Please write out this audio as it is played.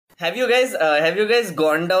Have you guys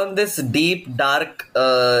gone down this deep dark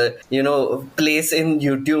place in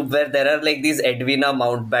YouTube where there are like these Edwina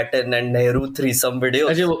Mountbatten and Nehru threesome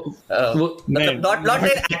videos? Not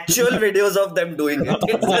like actual videos of them doing it.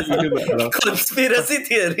 It's conspiracy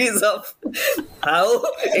theories of how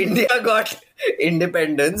India got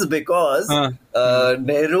independence because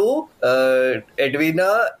Nehru,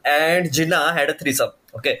 Edwina and Jinnah had a threesome.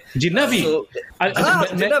 Okay. जिन्ना भी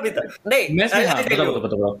जिन्ना भी था नहीं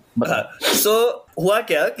so हुआ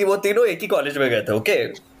क्या कि वो तीनों एक ही कॉलेज में गए थे. Okay,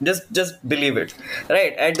 just believe it,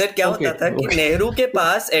 right. And then क्या होता था कि नेहरू के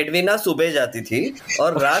पास एडविना सुबह जाती थी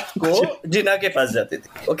और रात को जिन्ना के पास जाती थी.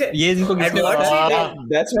 ओके, ये इनको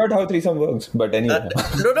that's not how threesome works, but anyway.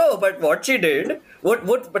 no but what she did, वो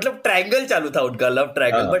मतलब ट्रायंगल चालू था उनका, लव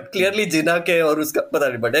ट्रायंगल, बट क्लियरली जिन्ना के और उसका पता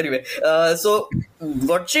नहीं, but anyway so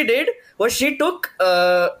what she did was she took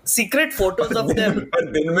secret photos of them.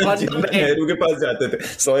 दिन में नेहरू के पास जाते थे,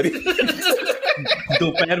 सॉरी,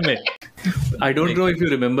 दोपहर में. I don't know if you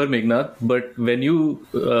remember, Meghnad, but when you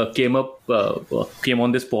came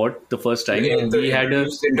on this pod the first time, we had a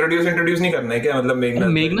introduce नहीं करना है क्या? मतलब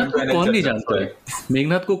मेघनाथ को कौन नहीं जानता है?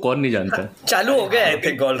 मेघनाथ को कौन नहीं जानता है? चालू हो गया, I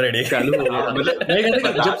think already. चालू हो गया.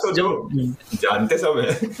 मतलब जब जानते सब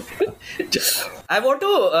हैं. I want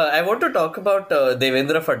to talk about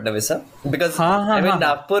Devendra Fadnavis because I'm in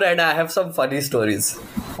Nagpur and I have some funny stories.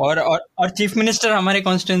 और चीफ मिनिस्टर हमारे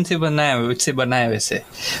कॉन्स्टिट्यूएंसी बना है वैसे.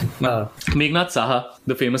 Meghnad Saha,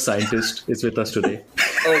 the famous scientist, is with us today.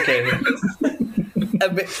 Okay.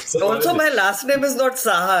 Also, my last name is not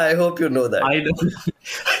Saha. I hope you know that. I know.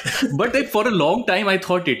 But for a long time, I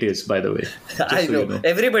thought it is, by the way. I know. You know.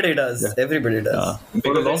 Everybody does. Yeah. Everybody does.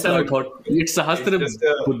 For a long time, I thought it's Sahastra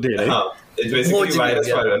Buddhe, right? It's basically virus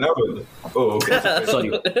file, na? Oh, okay.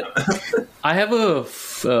 Sorry. I have a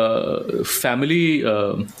family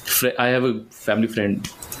friend,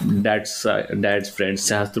 dad's friend,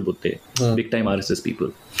 Sahastra Buddhe, big time RSS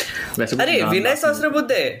people. अरे विनय सहस्त्र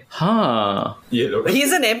बुद्धे, हाँ, ये लोग.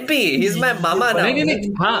 He's an MP. He's my mama now.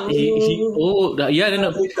 नहीं, हाँ,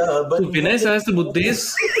 so Vinay Sahastra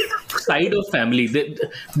Buddhe's side of family.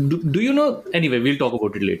 Do you know? Anyway, we'll talk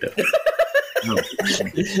about it later.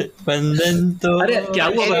 बंधन तो अरे क्या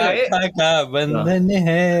हुआ का बंधन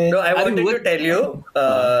है. No, I wanted to tell you,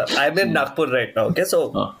 I'm in Nagpur right now. Okay, so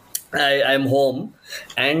I'm home,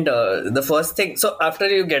 and the first thing, so after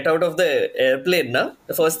you get out of the airplane,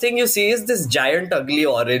 the first thing you see is this giant ugly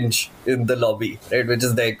orange in the lobby, right, which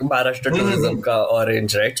is like Maharashtra tourism ka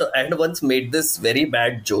orange, right? So I had once made this very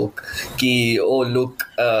bad joke ki, oh look,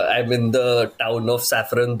 I'm in the town of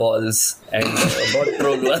saffron balls, and बहुत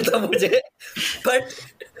troll हुआ था मुझे, but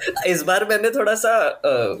इस बार मैंने थोड़ा सा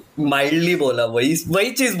mildly बोला,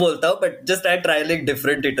 वही चीज बोलता हूँ, but just I try like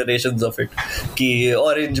different iterations of it कि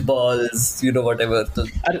orange balls, you know whatever. तो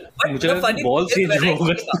मुझे बॉल्स ही जो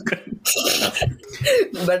होगा.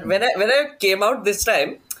 But when I came out this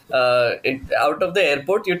time, out of the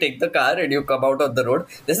airport, you take the car and you come out of the road.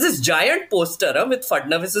 There's this giant poster with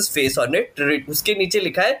Fadnavis's face on it. उसके नीचे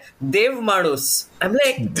लिखा है देव मानुस. I'm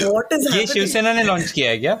like, what is happening? ये शिवसेना ने launch किया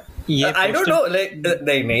है क्या? I don't know, like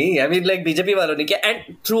नहीं, I mean like बीजेपी वालों ने किया. And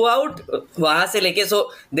throughout वहां से लेके, so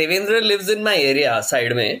Devendra lives in my area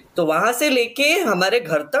side में, तो वहां से लेके हमारे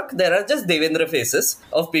घर तक there are just Devendra faces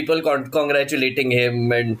of people congratulating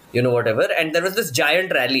him and you know whatever. And there was this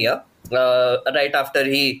giant rally right after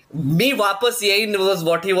me वापस यही was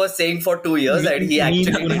what he was saying for 2 years, and he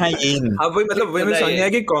actually हाँ वही, मतलब वही मैं समझ गया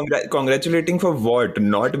कि congratulating for what,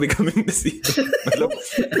 not becoming the CEO. मतलब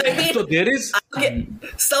so there is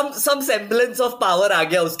some semblance of power आ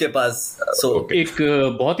गया उसके पास. So एक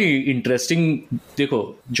बहुत ही इंटरेस्टिंग, देखो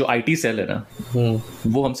जो IT सेल है ना,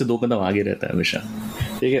 वो हमसे 2 कदम आगे रहता है हमेशा,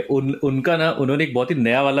 ठीक है. उनका ना, उन्होंने एक बहुत ही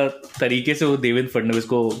नया वाला तरीके से वो देवेंद्र फडणवीस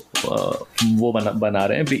को वो बना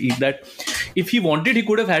रहे हैं, that if he wanted he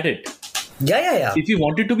could have had it. Yeah. If he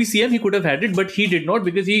wanted to be CM, he could have had it, but he did not,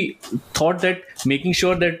 because he thought that making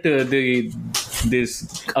sure that this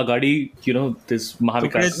Agadi, you know, this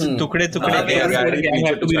Mahavikas tukde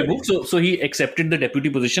have to be removed. So he accepted the deputy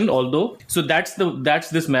position. Although, so that's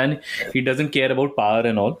this man. He doesn't care about power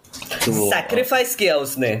and all. So sacrifice किया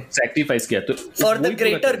उसने. Sacrifice किया तो for the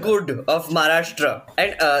greater good of Maharashtra.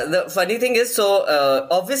 And the funny thing is, so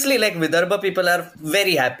obviously like Vidarbha people are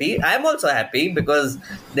very happy. I am also happy because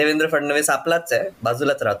Devendra Fadnavis आपलाच है,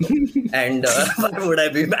 बाजूलाच राहतो. And why would I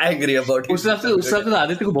be angry about it? उस हिसाब से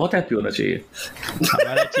आदित्य को बहुत happy होना चाहिए.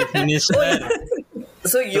 हमारा chief minister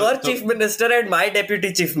So your chief minister and my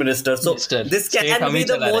deputy chief minister. So this can be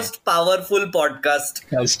the most powerful podcast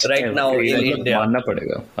right now in India. मानना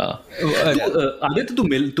पड़ेगा. आदित्य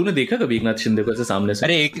तूने देखा कभी एकनाथ शिंदे को ऐसे सामने से?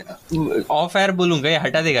 अरे एक ऑफ एयर बोलूंगा, ये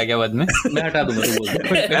हटा देगा क्या बाद में? मैं हटा दूंगा, तू बोल.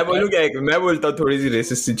 मैं बोलूंगा, मैं बोलता हूँ थोड़ी सी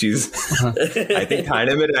रेसिस्ट सी चीज. आई थिंक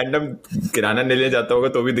थाने में रैंडम किराना ले जाता होगा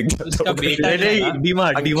तो भी दिख जाता होगा.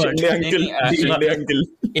 अंकल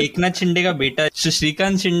एकनाथ शिंदे का बेटा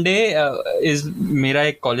श्रीकांत शिंदे इज मेरा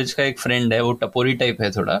एक कॉलेज का एक फ्रेंड है, वो टपोरी टाइप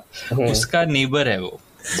है थोड़ा, उसका नेबर है वो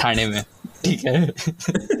थाने में, ठीक है.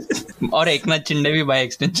 और एकनाथ शिंदे भी बाय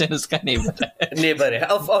एक्सटेंशन उसका नेबर है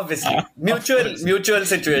ऑब्वियसली. म्यूचुअल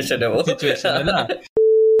सिचुएशन है वो. सिचुएशन है ना.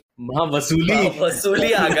 हाँ,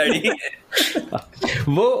 वसूली आगाड़ी.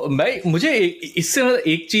 वो मुझे इससे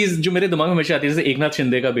एक चीज जो मेरे दिमाग में हमेशा आती है, जैसे एकनाथ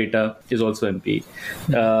शिंदे का बेटा is also MP.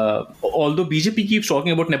 Although BJP keeps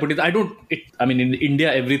talking about nepotism, I mean in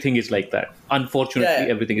India everything is like that.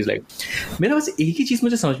 Unfortunately everything is like. मेरा बस एक ही चीज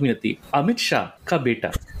मुझे समझ में आती है, अमित शाह का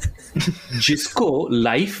बेटा जिसको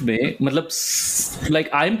लाइफ में मतलब like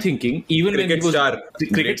I am thinking even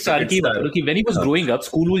cricket star की बात कि when he was growing up,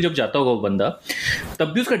 school जब जाता होगा वो बंदा,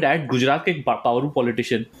 तब भी उसका डैड गुजरात का एक powerful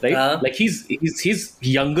politician, right? Like he is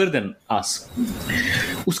younger than us.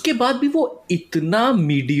 उसके बाद भी वो इतना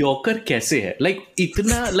मीडियोकर कैसे है? लाइक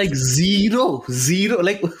इतना लाइक जीरो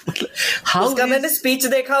लाइक हाउ. उसका मैंने स्पीच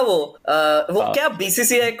देखा, वो क्या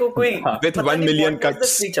बीसीसीआई को कोई with 1 million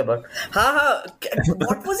cuts. हाँ,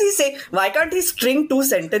 what was he saying? Why can't he string 2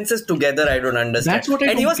 sentences together? I don't understand. That's what I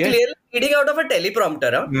and he was get. clearly reading out of a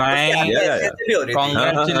teleprompter.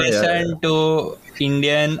 Congratulations to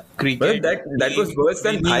Indian cricket. Well, that was worse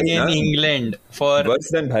than Bhai in England for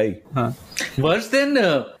worse than Bhai. Worse than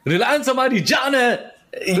Reliance हमारी जान है,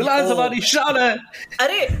 Reliance हमारी शान है.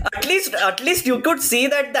 अरे at least you could see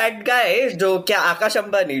that guy जो क्या Akash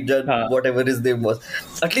Ambani, whatever his name was,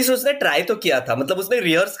 at least उसने ट्राई तो किया था, मतलब उसने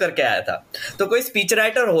रिहर्स करके आया था. तो कोई स्पीच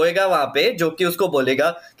राइटर होएगा वहां पे जो कि उसको बोलेगा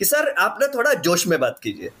कि सर आप ना थोड़ा जोश में बात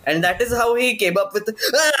कीजिए, and that is how he came up with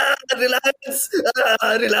Reliance.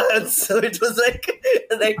 So it was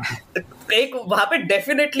like एक वहां पे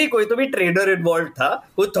डेफिनेटली कोई तो भी ट्रेनर इन्वॉल्व था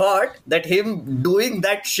who thought that him doing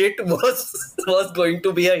that shit was going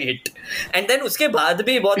to be a hit. And then उसके बाद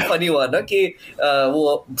भी बहुत फनी हुआ ना कि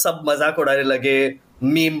वो सब मजाक उड़ाने लगे,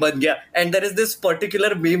 मीम बन गया. And there is this particular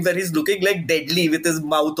meme where he's looking like deadly with his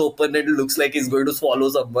mouth open and it looks like he's going to swallow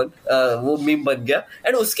someone. वो मीम बन गया.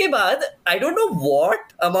 And उसके बाद I don't know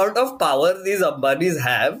what amount of power these Ambanis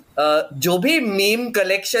have. जो भी meme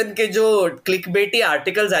collection के जो क्लिकबेटी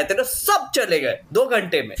articles आए थे ना, सब चले गए 2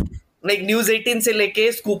 घंटे में. लाइक न्यूज 18 से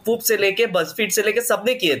लेके स्कूप वूप से लेके बज़फीड से लेके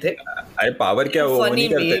सबने किए थे. अरे पावर क्या वो नहीं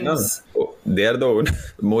करते ना, they are the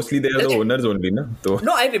mostly they are the owners only ना. तो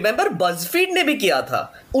no, I remember BuzzFeed ने भी किया था,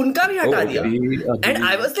 उनका भी हटा दिया. And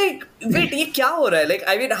I was like, wait, ये क्या हो रहा है? Like,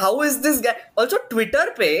 I mean, how is this guy? Also, Twitter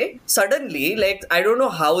पे suddenly, like, I don't know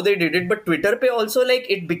how they did it, but Twitter पे also,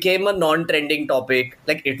 like, it became a non-trending topic.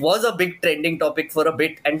 Like, it was a big trending topic for a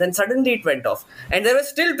bit, and then suddenly it went off. And there were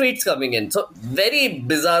still tweets coming in. So, very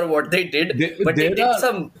bizarre what they did. But they did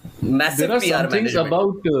some massive PR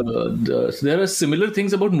management. There are similar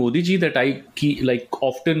things about Modi ji that I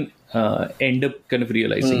often end up kind of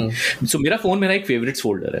realizing. So मेरा phone में ना एक favorites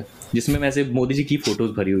folder है जिसमें मैं ऐसे मोदी जी की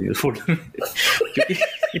photos भरी हुई है उस फोल्डर में.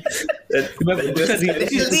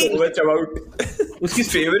 उसकी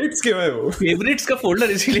फेवरेट्स क्यों है वो? फेवरेट्स का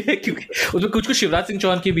फोल्डर इसीलिए है क्योंकि उसमें कुछ शिवराज सिंह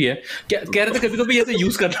चौहान की भी है. कह रहे थे कभी कभी ऐसे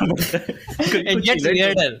यूज करना पड़ता है.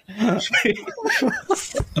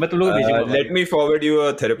 मैं तुम लोगों को भेजूंगा. Let me forward you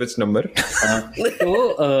a therapist number.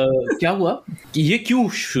 तो क्या हुआ कि ये क्यों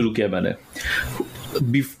शुरू किया मैंने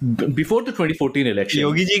before the 2014 election.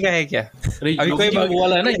 Yogi ji का है क्या? अभी कोई वो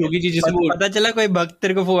वाला है ना योगी जी, जिसको पता चला कोई भक्त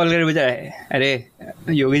तेरे को फॉलो कर बजाए, अरे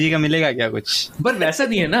योगी जी का मिलेगा क्या कुछ? पर वैसा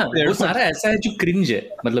नहीं है ना, वो सारा ऐसा है जो क्रिंज है,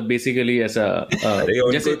 मतलब बेसिकली ऐसा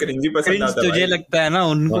जैसे क्रिंजी पसंद आता है. तुझे लगता है ना,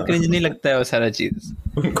 उनको क्रिंज नहीं लगता है वो सारा चीज,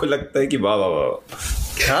 उनको लगता है कि वाह वाह वाह.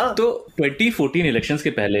 तो 2014 इलेक्शंस के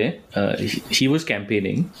पहले he was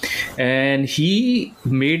campaigning and he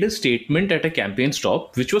made a statement at a campaign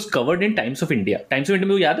stop which was covered in Times of India. Times of India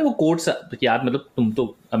में वो याद है वो quotes, याद मतलब तुम तो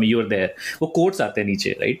you were there, वो quotes आते हैं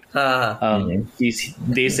नीचे, right?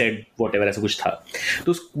 They said whatever, ऐसा कुछ था.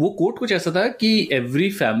 तो वो quote कुछ ऐसा था कि every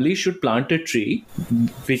family should plant a tree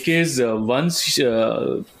because once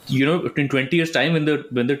in 20 years time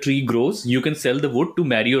when the tree grows you can sell the wood to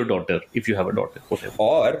marry your daughter if you have a daughter, whatever.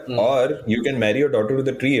 Or you can marry your daughter to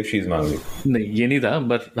the tree if she's mangi. नहीं ये नहीं था,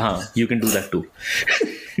 but हाँ you can do that too.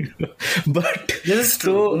 But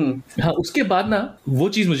तो हाँ, उसके बाद ना वो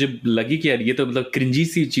चीज मुझे लगी कि यार ये तो मतलब क्रिंजी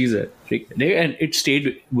सी चीज है, and it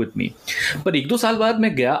stayed with me. पर 1-2 साल बाद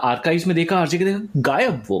मैं गया आर्काइव्स में, देखा हर जगह, देखा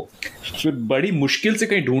गायब वो। फिर बड़ी मुश्किल से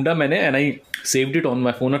कहीं ढूंढा मैंने, and I saved it on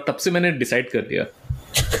my phone, और तब से मैंने डिसाइड कर लिया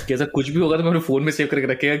कि ऐसा कुछ भी होगा तो मैं अपने फोन में सेव करके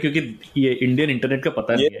रखेगा, क्योंकि ये इंडियन इंटरनेट का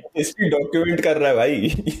पता नहीं है। इसकी डॉक्यूमेंट कर रहा है भाई।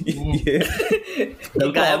 ये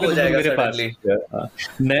गायब हो जाएगा मेरे पास।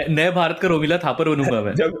 नए भारत का रोमिला थापर बनूंगा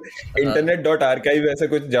मैं। जब internet.archive ऐसा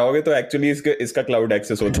कुछ जाओगे तो एक्चुअली इसका क्लाउड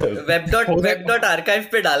एक्सेस होता है। web.archive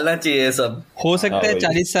पे डालना चाहिए सब। हो सकता है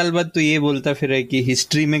 40 साल बाद तो ये बोलता फिर है कि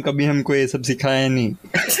हिस्ट्री में कभी हमको ये सब सिखाया नहीं।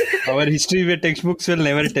 Our history with textbooks will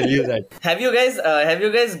never tell you that. Have you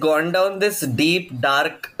guys gone down this deep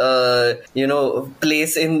dark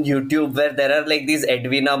place in YouTube where there are like these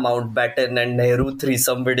Edwina Mountbatten and Nehru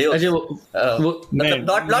threesome videos?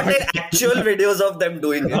 Not like actual videos of them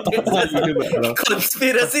doing it. It's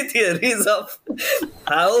conspiracy theories of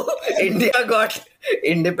how India got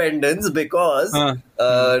independence because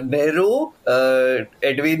Nehru,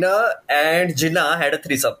 Edwina and Jinnah had a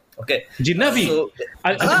threesome. Okay. जिन्ना भी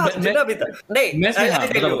जिन्ना भी था नहीं।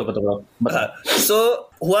 So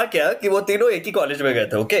हुआ क्या कि वो तीनों एक ही कॉलेज में गए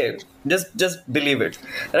थे। Okay, just believe it,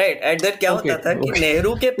 right. And then क्या होता था कि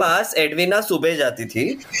नेहरू के पास एडविना सुबह जाती थी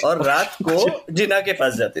और रात को जिन्ना के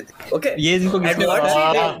पास जाती थी। ओके, ये इनको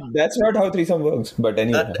That's not how threesome works, but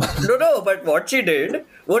anyway. No, but what she did,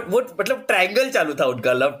 वो मतलब ट्रायंगल चालू था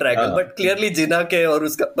उनका, लव ट्रायंगल, बट क्लियरली जिन्ना के और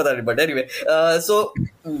उसका पता नहीं, but anyway so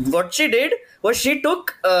what she did was she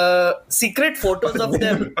took secret photos of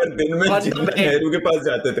them। दिन में नेहरू के पास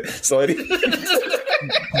जाते थे, सॉरी,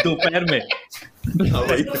 दोपहर में।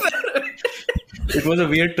 It was a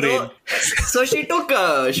weird train. So she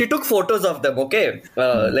took photos of them, okay,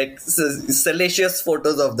 like salacious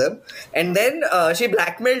photos of them, and then she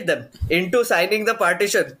blackmailed them into signing the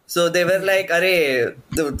partition. So they were like, अरे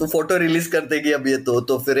तू photo release कर देगी अब ये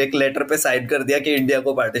तो फिर एक letter पे साइन कर दिया कि इंडिया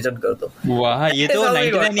को पार्टीशन कर दो। वाह, ये तो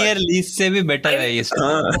 99 ईयर लीज से भी बेटर है ये।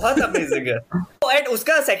 बहुत अमेजिंग है। एंड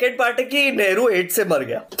उसका सेकंड पार्ट है कि नेहरू एड्स से मर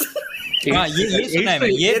गया। हाँ, ये सुना है मैं।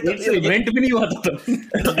 ये इवेंट भी नहीं हुआ था।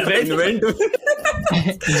 इवेंट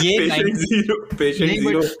ये पेशेंट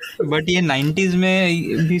जीरो, बट ये 90s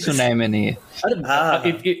में भी सुना है मैंने ये।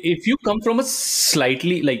 If you come from a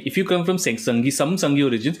slightly like if you come from some Sanghi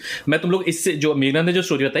origins, मैं तुम लोग इससे जो मेघना ने जो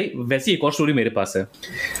स्टोरी बताई वैसी एक और स्टोरी मेरे पास है।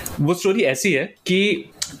 वो स्टोरी ऐसी है कि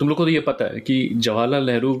तुम लोग को तो ये पता है कि जवाहरलाल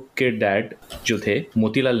नेहरू के डैड जो थे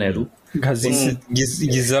मोतीलाल नेहरू,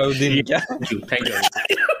 गिज़ाउद्दीन, क्या? Thank you.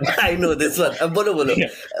 I know this one. बोलो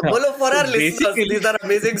for our listeners, these are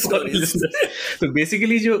amazing stories. तो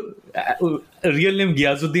बेसिकली जो real name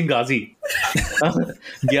Ghiyasuddin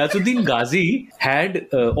Ghazi had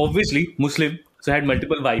obviously Muslim, so had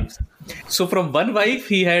multiple wives. So from one wife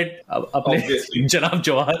he had अपने जनाब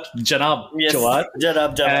Jawahar,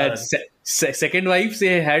 and second wife से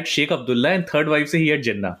had Sheikh Abdullah, and third wife से he had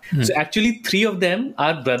Jinnah. So actually 3 of them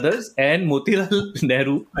are brothers, and Motilal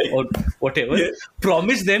Nehru or whatever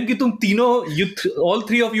promised them कि तुम तीनों all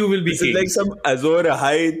 3 of you will be kings. This is like some Azor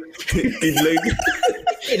high like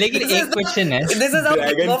लेकिन एक question है, this is how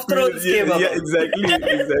Game of Thrones came up. Yeah,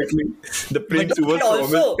 exactly. The prince who was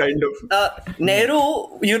promised, kind of. Nehru,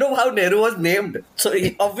 you know how Nehru was named? So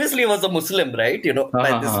he obviously was a Muslim, right? You know,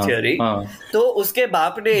 by this theory. तो उसके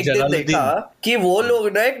बाप ने एक दिन देखा कि वो लोग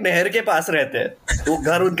ना एक नहर के पास रहते हैं, वो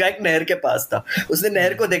घर उनका एक नहर के पास था। उसने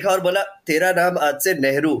नहर को देखा और बोला तेरा नाम आज से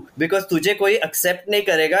नेहरू, बिकॉज तुझे कोई एक्सेप्ट नहीं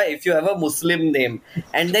करेगा if you have a Muslim name,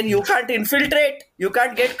 and then you can't infiltrate, you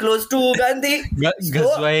can't get close to Gandhi.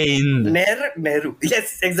 Nehru,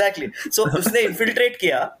 yes, exactly. So उसने इन्फिल्ट्रेट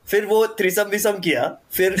किया, फिर वो थ्रीसम किया,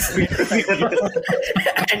 फिर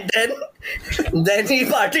and then he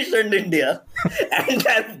partitioned India, and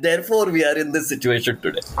therefore we are in this situation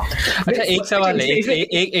today. अच्छा, एक सवाल है,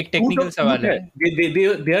 एक टेक्निकल सवाल है।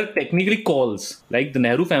 They are technically Kauls, like the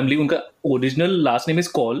Nehru family. उनका original last name is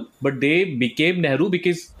Kaul, but they became Nehru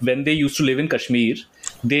because when they used to live in Kashmir,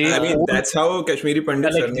 I mean, that's how Kashmiri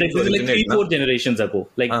Pandits like 3-4 generations ago.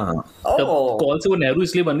 Like the Kaul से वो नेहरू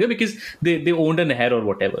इसलिए बन गए because they owned a Nehar or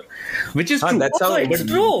whatever, which is true. That's how it's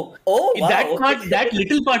true. Oh, wow. That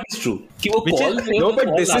little part is true. No, but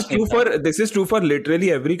this is true for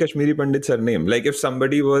literally every Kashmiri Pandit surname. Like if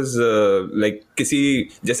somebody was like किसी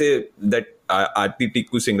जैसे that Aarti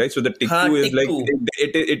Tikku Singh, right? So the Tikku is like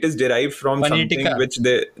it is derived from something which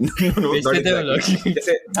they no not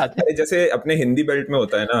exactly. जैसे अपने Hindi belt में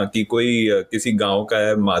होता है ना कि कोई किसी गांव का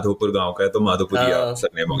है, माधोपुर गांव का है तो माधोपुरिया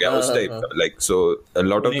सरनेम हो गया उस टाइप का, like so a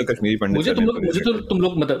lot of the Kashmiri पंडित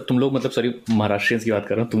तुम लोग मतलब सॉरी महाराष्ट्रियंस की बात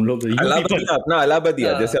कर रहा हूँ, तुम लोग अपना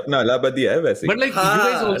अलाहाबादिया जैसे अपना अलाहाबादिया है वैसे, but like you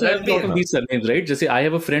guys also have a lot of these surnames, right? जैसे I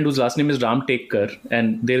have a friend whose last name is Ram Tekar and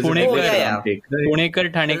there is Punekar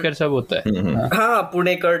Thanekar सब होता है। हाँ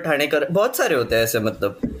पुणेकर ठाणेकर बहुत सारे होते हैं ऐसे,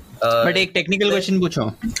 मतलब बट एक टेक्निकल क्वेश्चन पूछो।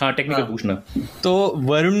 हाँ टेक्निकल पूछना। तो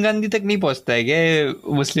वरुण गांधी तक नहीं पहुंचता है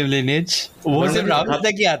क्या मुस्लिम लिनेज? वो सिर्फ राहुल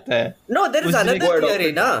तक ही आता है। No, there is another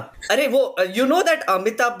theory ना। अरे वो you know that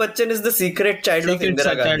Amitabh Bachchan is the secret child of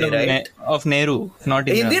Indira Gandhi, right? Of Nehru, not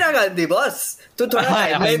Indira Gandhi, boss। तू थोड़ा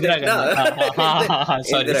टाइमलाइन देखना।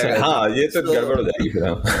 हाँ ये तो गड़बड़ हो जाएगी फिर।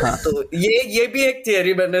 तो ये भी एक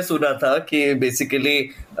थियरी मैंने सुना था कि बेसिकली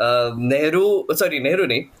नेहरू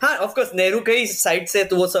नहीं, हाँ ऑफ कोर्स नेहरू के ही साइड से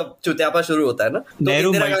तो वो सब चुतियापा शुरू होता है ना।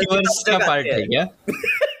 नेहरू मल्टीवर्स का पार्ट है क्या?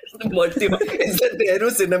 Nehru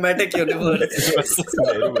Cinematic Universe.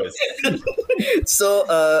 So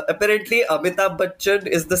apparently Amitabh Bachchan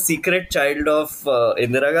is the secret child of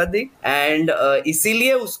Indira Gandhi and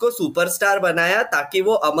इसीलिए उसको सुपरस्टार बनाया ताकि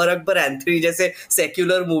वो अमर अकबर एंथनी जैसे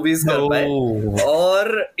सेक्युलर मूवीज कर पाए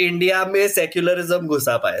और इंडिया में सेक्युलरिज्म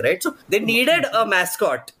घुसा पाए, right? So they needed a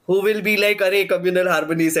mascot who will be like अरे communal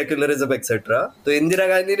harmony, secularism etc. तो इंदिरा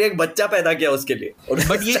गांधी ने एक बच्चा पैदा किया उसके लिए और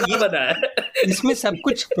बट ये बनाया। इसमें सब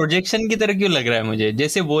कुछ प्रोजेक्शन की तरह क्यों लग रहा है मुझे?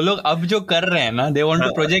 जैसे वो लोग अब जो कर रहे हैं ना, they want to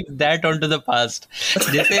project that on to the past.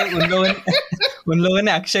 जैसे उन लोगों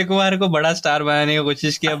ने अक्षय कुमार को बड़ा स्टार बनाने की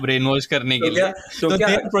कोशिश किया ब्रेन वॉश करने के लिए, तो they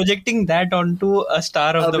are projecting that on to a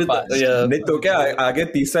star of the past. नहीं तो क्या आगे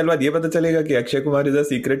 30 साल बाद ये पता चलेगा कि Akshay Kumar is a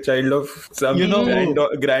secret child of some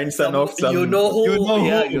grandson of some you know who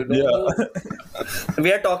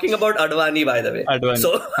we are talking about Advani by the way. So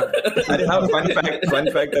अरे हाँ फन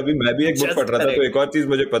फैक्ट अभी मैं भी एक बुक पढ़ रहा था तो एक और चीज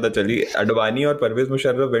मुझे पता चली, अडवाणी और Parvez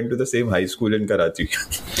Musharraf went to the same high school in Karachi.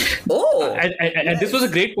 Oh, and this was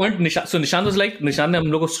a great point. निशान was like, निशान ने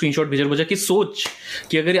हम लोग को स्क्रीनशॉट भेजा कि सोच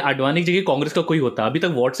कि अगर ये अडवाणी की जगह कांग्रेस का कोई होता, अभी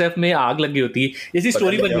तक व्हाट्सएप में आग लगी होती, ऐसी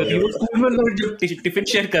स्टोरी बन होती। वो स्कूल में लोग जब टिफिन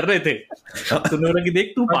शेयर कर रहे थे तो उन्होंने कि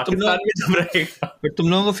देख तू पाकिस्तान में जब रहेगा। बट तुम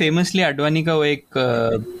लोगों को फेमसली अडवाणी का वो एक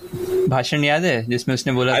भाषण याद है जिसमें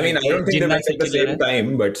उसने बोला, I mean, I don't think they went at the same time,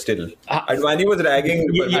 but still. Advani was ragging.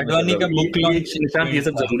 Advani का बुक लॉन्च, ये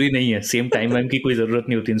सब जरूरी नहीं है, सेम टाइम की कोई जरूरत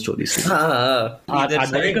नहीं होती इन स्टोरीज से।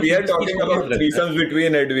 We are talking about threesomes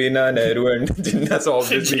between Edwina, Nehru and Jinnah, so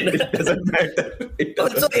obviously it doesn't matter.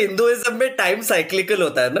 Also Hinduism में टाइम साइक्लिकल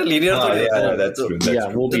होता है ना, लीनियर तो नहीं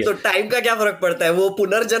है। तो टाइम का क्या फर्क पड़ता है? वो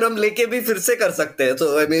पुनर्जन्म लेके भी फिर से कर सकते हैं। तो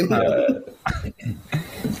I mean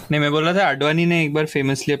नहीं, मैं बोल रहा था अडवाणी ने एक बार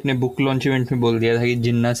फेमसली अपने बुक लॉन्च इवेंट में बोल दिया था कि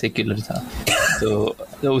जिन्ना सेक्युलर था,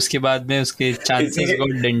 तो उसके बाद में उसके चांसेस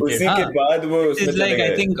गॉट डेंटेड। उसी के बाद वो it's like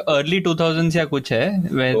I think early 2000s या कुछ है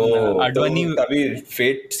व्हेन अडवाणी तभी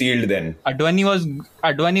fate sealed then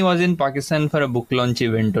Advani was in Pakistan for a book launch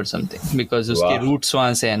event और समथिंग, बिकॉज उसके रूट्स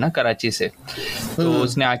वहां से है ना, कराची से। तो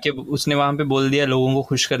उसने वहां पे बोल दिया लोगों को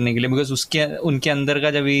खुश करने के लिए, बिकॉज उनके अंदर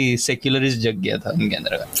का जब भी सेक्युलरिस्ट जग गया था उनके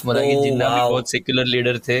अंदर का, बोला कि जिन्ना भी बहुत सेक्युलर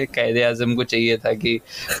लीडर थे, कायदे आजम को चाहिए था कि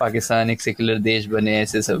पाकिस्तान एक सेक्युलर देश बने,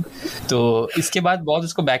 ऐसे सब। तो इसके बाद बहुत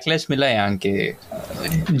उसको बैकलैश मिला है यहाँ के।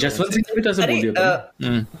 जसवंत सिंह ने भी तो ऐसे बोल दिया था।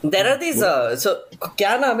 देयर आर दीस सो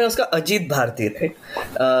क्या नाम है उसका, अजीत भारती, राइट?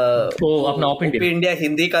 वो अपना ऑप इंडिया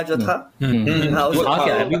हिंदी का जो था,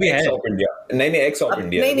 अभी भी है। नहीं एक्स ऑफ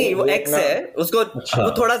इंडिया नहीं वो एक्स है, उसको वो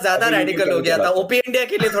थोड़ा ज्यादा रेडिकल हो गया था, ओपी इंडिया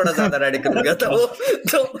के लिए थोड़ा ज्यादा रेडिकल हो गया था वो,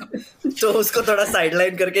 तो उसको थोड़ा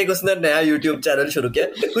साइडलाइन करके उसने नया यूट्यूब चैनल शुरू किया,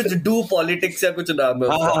 कुछ डू पॉलिटिक्स या कुछ नाम है।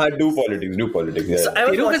 हाँ डू पॉलिटिक्स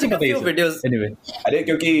वीडियोस। अरे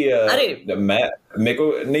क्योंकि मेरे को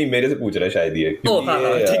नहीं, मेरे से पूछ रहा है शायद ये,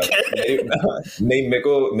 नहीं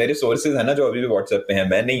मेरे सोर्सेज है ना जो अभी भी व्हाट्सएप पे हैं,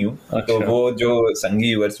 मैं नहीं हूँ, तो वो जो संघी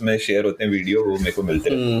यूनिवर्स में शेयर होते हैं वीडियो, वो मेरे को मिलते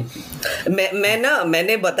हैं।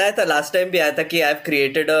 मैंने बताया था लास्ट टाइम भी आया था कि I have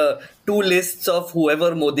created a 2 lists of whoever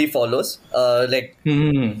Modi follows, like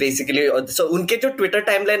basically, so उनके जो ट्विटर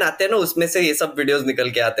टाइमलाइन आते हैं ना, उसमें से ये सब वीडियोस निकल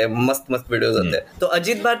के आते हैं, मस्त वीडियोस आते हैं। तो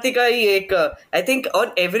अजीत भारती का ही एक, I think on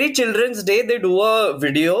every children's day they do a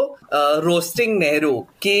video roasting Nehru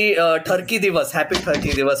की ठरकी दिवस, हैप्पी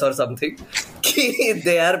ठरकी दिवस और समथिंग, कि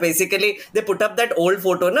they are basically they put up that old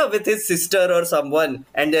photo ना with his sister or someone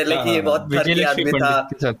and they're like ये बहुत ठरकी आदमी था,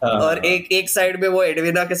 और एक साइड में वो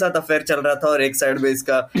एडविना के साथ अफेयर चल रहा था और एक साइड में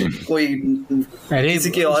इसका कोई किसी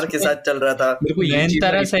के और के साथ चल रहा था।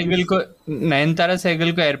 नयनतारा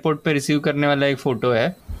सहगल को एयरपोर्ट पे रिसीव करने वाला एक फोटो है,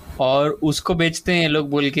 और उसको बेचते हैं लोग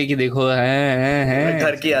बोल के कि देखो है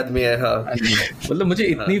घर की आदमी है। हाँ मतलब मुझे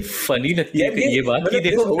इतनी फनी लगती है कि ये बात कि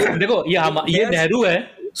देखो ये नेहरू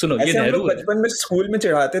है, सुनो ये नेहरू बचपन में स्कूल में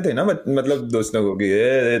चढ़ाते थे ना, मतलब दोस्तों को,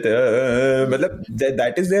 मतलब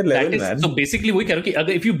that is their level man. So basically वही कह रहा हूं कि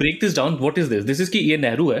अगर if you break this down, what is this is कि ये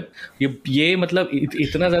नेहरू है, ये मतलब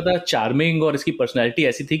इतना ज्यादा चार्मिंग और इसकी पर्सनालिटी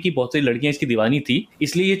ऐसी थी कि बहुत सारी लड़कियां इसकी दीवानी थी,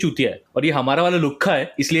 इसलिए ये चूतिया है। और ये हमारा वाला लुक्खा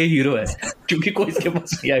है, इसलिए हीरो है, क्योंकि कोई इसके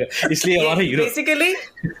पास नहीं आएगा, इसलिए हमारा hero. Basically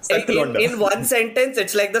in one sentence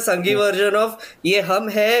it's like the Sanghi version of ये हम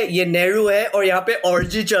है, ये नेहरू है, और यहाँ पे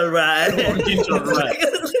ऑर्जी चल रहा है।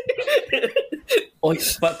 और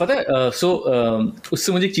पता है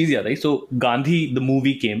उससे मुझे एक चीज याद आई। सो Gandhi the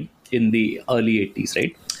movie came in the early 80s,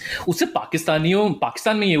 right? उससे पाकिस्तान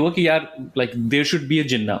में ये हुआ कि यार like there should be a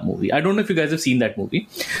Jinnah movie. I don't know if you guys have seen that movie,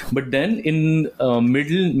 but then in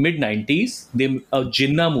mid 90s they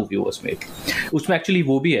Jinnah movie was made. उसमें actually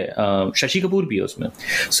वो भी है, शशि कपूर भी है उसमें।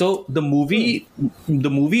 So the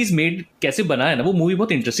movie is made, कैसे बना है ना वो मूवी,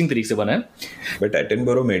 बहुत इंटरेस्टिंग तरीके से बना है। बट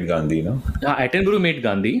एटनबरो मेड गांधी ना। हाँ, एटनबरो मेड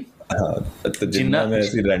गांधी। तो जिन्ना में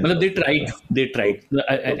ऐसी मतलब they tried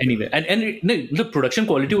anyway and मतलब प्रोडक्शन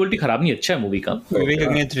क्वालिटी खराब नहीं, अच्छा है मूवी का। विवेक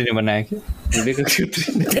अग्निहोत्री ने बनाया क्या? विवेक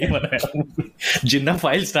अग्निहोत्री ने नहीं बनाया, जिन्ना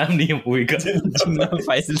फाइल्स नाम नहीं है मूवी का, जिन्ना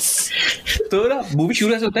फाइल्स। तो ना मूवी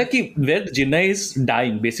शुरू ऐसे होता है कि where Jinnah is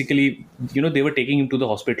dying basically, you know, they were taking him to the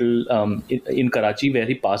hospital in Karachi where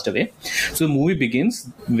he passed away. So the movie begins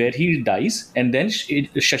where he dies and then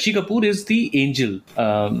Shashi Kapoor is the angel,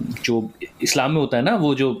 जो इस्लाम में होता है ना,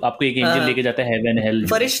 वो जो आपको एक angel लेके जाता है हेवन हेल,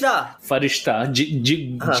 फरिश्ता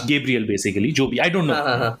गैब्रियल बेसिकली, जो भी, I don't know,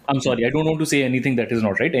 I am sorry, I don't want to say anything that is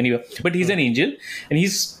not right, anyway, but he is an angel and he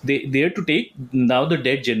is there to take now the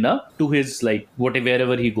dead Jinnah to his like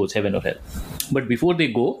whatever he goes, heaven और hell. But before they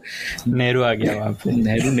go, Nehru आ गया वहां पे,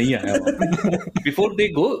 नेहरू नहीं आया। Before they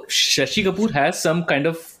go, Shashi Kapoor has some kind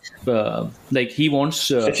of like he wants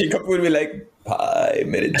Shashi Kapoor भी like भाई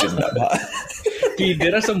मेरे जिन्ना भाई,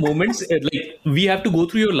 there are some moments like we have to go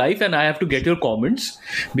through your life and I have to get your comments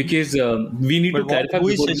because we need to clarify. Who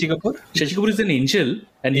is Shashi Kapoor? Shashi Kapoor is an angel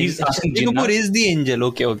and he's asking Shashi Kapoor is the angel.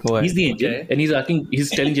 Okay. He's the angel and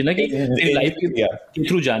he's telling Jinnah कि तेरी life के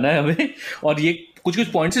through जाना है हमें, और ये कुछ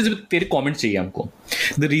points है तेरे कमेंट चाहिए हमको।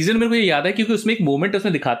 द रीजन मेरे को ये याद है क्योंकि उसमें एक मोमेंट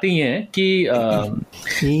उसमें दिखाते ही हैं कि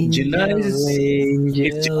Jinnah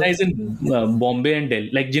is in Bombay and Delhi,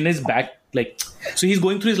 like Jinnah is back, like so he's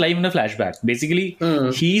going through his life in a flashback basically.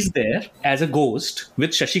 He's there as a ghost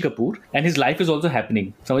with Shashi Kapoor and his life is also happening.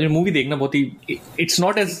 समझ movie देखना बहुत ही, it's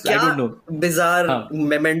not as I don't know, bizarre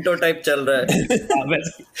memento type चल रहा है।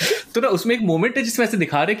 तो ना उसमें एक मोमेंट है जिसमें ऐसे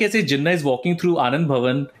दिखा रहे हैं कैसे Jinnah is walking through Anand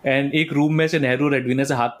Bhavan and एक रूम में से नेहरू और एडवीना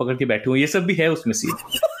से हाथ पकड़ के बैठे हुए, ये सब भी है उसमें सीन।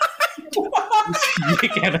 ये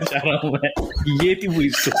कहना चाह रहा हूँ मैं, ये थी पूरी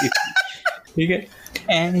स्टोरी, ठीक है।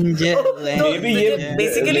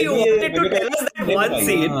 Basically you wanted to tell us that one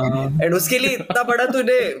scene and उसके लिए इतना बड़ा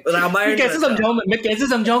तूने रामायण कैसे समझाऊं मैं कैसे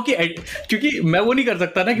समझाऊं कि क्योंकि मैं वो नहीं कर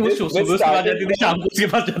सकता ना कि वो सुबह उसके बाद जाती थी, शाम को उसके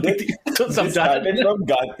पास जाती थी, तो समझा।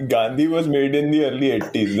 Gandhi was made in the early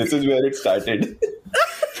 80s. This is where it started.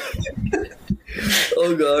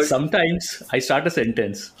 Oh God. Sometimes I start a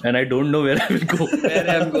sentence and I don't know where I will go. Where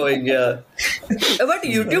I'm going, yeah. But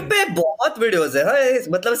YouTube पे बहुत videos है,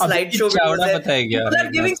 मतलब slide show Chavda पता है क्या? People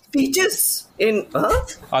are giving speeches in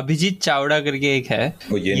Abhijit Chavda करके एक है,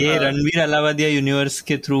 ये रणवीर अलाहाबादिया यूनिवर्स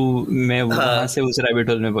के थ्रू मैं वहां से उस रैबिट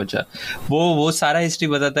होल में पहुंचा। वो सारा हिस्ट्री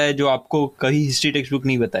बताता है जो आपको कहीं हिस्ट्री टेक्स्ट बुक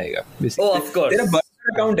नहीं बताएगा। Oh, of course.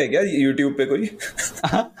 अकाउंट है क्या YouTube पे कोई?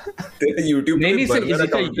 YouTube नहीं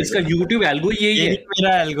इसका YouTube एल्गो यही है,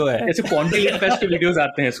 मेरा एल्गो है, ऐसे पॉन्टिलेट फेस्ट के वीडियोस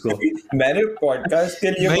आते हैं इसको। मैंने पॉडकास्ट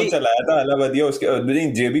के लिए वो चलाया था अलाहाबादिया, उसके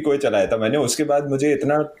जे भी कोई चलाया था मैंने, उसके बाद मुझे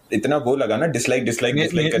इतना वो लगा ना, डिसलाइक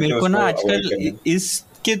करके मेरे को ना आजकल इस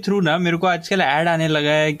के थ्रू ना मेरे को आजकल ऐड आने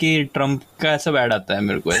लगा है कि ट्रम्प का सब ऐड आता है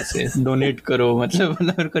मेरे को, ऐसे डोनेट करो, मतलब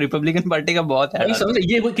मेरे को रिपब्लिकन पार्टी का बहुत ऐड आता है।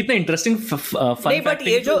 ये वो कितना इंटरेस्टिंग फन नहीं, बट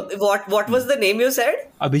ये जो what was the name you said?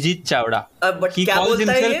 Abhijit Chavda. क्या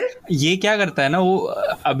बोलता है ये क्या करता है ना, वो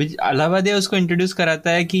अलाहाबादिया उसको इंट्रोड्यूस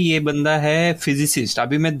कराता है कि ये बंदा है फिजिसिस्ट।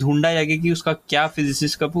 अभी मैं ढूंढा जाके कि उसका क्या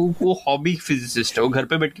फिजिसिस्ट का, वो हॉबी फिजिसिस्ट है, वो घर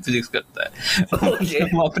पे बैठ के फिजिक्स करता है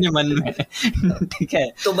वो अपने मन में, ठीक है।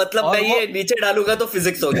 तो मतलब मैं ये नीचे डालूंगा तो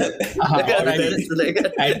फिजिक्स हो गया।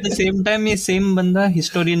 एट द सेम टाइम ये सेम बंदा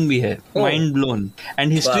हिस्टोरियन भी है, माइंड ब्लोन,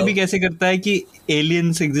 एंड हिस्ट्री भी कैसे करता है कि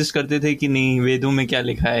एलियंस एग्जिस्ट करते थे कि नहीं, वेदों में क्या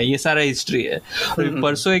लिखा है, ये सारा हिस्ट्री है।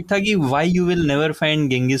 परसों एक था कि why you will never find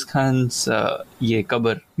Genghis Khans ये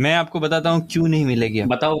कब्र। मैं आपको बताता हूँ क्यों नहीं मिलेगी।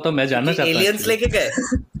 बताओ तो मैं जानना चाहता हूँ। एलियंस लेके गए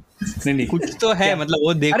नहीं कुछ तो है, मतलब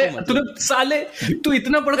वो देखो। अरे तूने साले, तू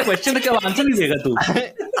इतना बड़ा क्वेश्चन क्या आंसर नहीं देगा तू?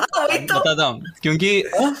 बताता हूँ, क्योंकि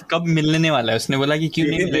कब मिलने वाला है। उसने बोला कि क्यों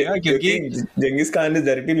नहीं मिलेगा, क्योंकि Genghis Khan is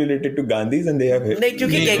directly related to Gandhi and they have hit. नहीं,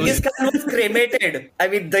 क्योंकि Genghis Khan was cremated. I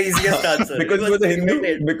mean the easiest answer. Because he was a Hindu.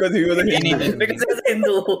 Because he was a Hindu. Because he was a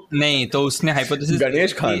Hindu. नहीं, तो उसने hypothesis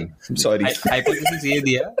Ganesh Khan, sorry, hypothesis ये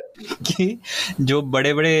दिया कि जो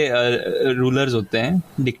बड़े बड़े रूलर्स होते हैं,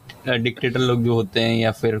 डिक्टेटर लोग जो होते हैं,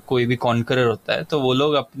 या फिर कोई भी कॉन्करर होता है, तो वो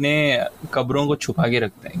लोग अपने कब्रों को छुपा के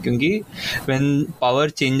रखते हैं, क्योंकि व्हेन पावर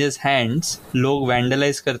चेंजेस हैंड्स, लोग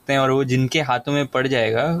वैंडलाइज करते हैं, और वो जिनके हाथों में पड़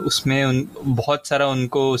जाएगा उसमें बहुत सारा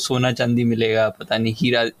उनको सोना चांदी मिलेगा, पता नहीं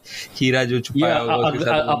हीरा जो छुपाया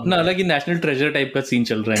होगा, अपना अलग ही नेशनल ट्रेजर टाइप का सीन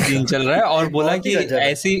चल रहा है। और बोला कि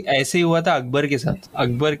ऐसे ही हुआ था अकबर के साथ।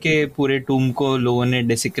 अकबर के पूरे टूम को लोगों ने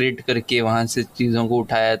डेसिक्रेट करके वहां से चीजों को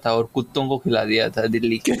उठाया था और कुत्तों को खिला दिया था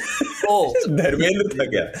दिल्ली के। धर्मेंद्र था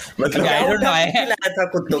क्या? मतलब खिलाया था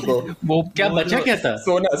कुत्तों को, वो क्या बचा क्या था?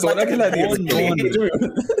 सोना खिला दिया,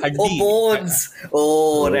 हड्डी, बोन्स।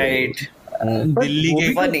 ओह राइट, दिल्ली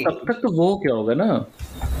के तब तक तो वो क्या होगा ना,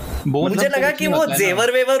 मुझे लगा कि वो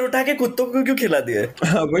जेवर वेवर उठा के कुत्तों को क्यों खिला दिए।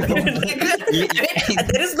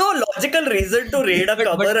 There is no logical reason to raid a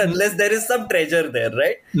cupboard unless there is some treasure there,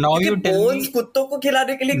 right? Bones कुत्तों को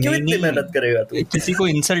खिलाने के लिए क्यों इतनी मेहनत करेगा तू? किसी को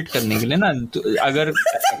इंसल्ट करने के लिए ना। अगर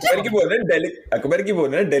अकबर की बोल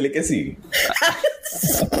रहे हैं डेलिकेसी,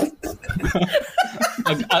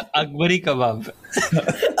 अकबरी कबाब।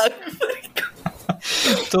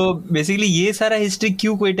 तो बेसिकली ये सारा हिस्ट्री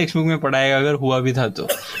क्यों कोई टेक्स्ट बुक में पढ़ाएगा, अगर हुआ भी था तो,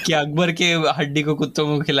 कि अकबर के हड्डी को कुत्तों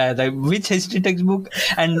को खिलाया था? Which history textbook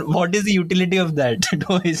and what is the utility of that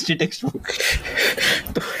to history textbook?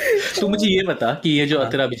 तो मुझे ये बता कि ये जो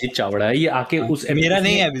तेरा अभिजीत चावड़ा है, ये आके उस, मेरा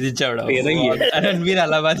नहीं है अभिजीत चावड़ा, मेरा ही है, रणवीर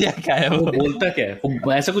अलाहाबादिया क्या है, वो बोलता क्या है,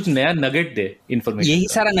 वो ऐसा कुछ नया नगेट दे इन्फॉर्मेशन, यही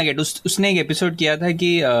सारा नगेट। उसने एक एपिसोड किया था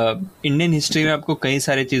कि इंडियन हिस्ट्री में आपको कई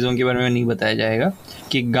सारे चीजों के बारे में नहीं बताया जाएगा,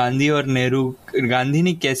 कि गांधी और नेहरू, गांधी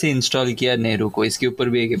ने कैसे इंस्टॉल किया नेहरू को, इसके ऊपर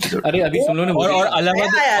भी एक एपिसोड। अरे अभी तुम लोगों ने और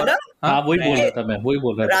अलाहाबाद, हाँ वही बोल रहा था मैं, वही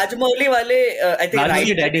बोल रहा था। राजमौली वाले, आई थिंक राजमौली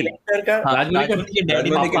के डैडी,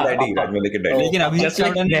 लेकिन अभिजीत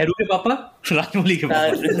चावड़ा, नेहरू के पापा, राजमौली के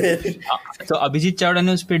पापा। तो अभिजीत चावड़ा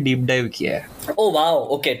ने उस पर डीप डाइव किया है। Oh wow,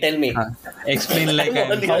 okay, tell me, explain like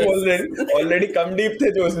already come deep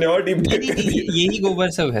थे जो उसने और डीप डाइव कर दिया। यही गोबर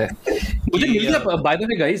सब है। मुझे मिल गया, by the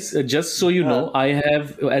way guys, just so you know, I have,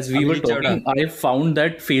 as we were talking, I found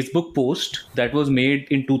that Facebook post that was made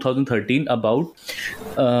in 2013 about,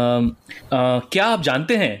 क्या आप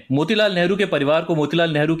जानते हैं मोतीलाल नेहरू के परिवार को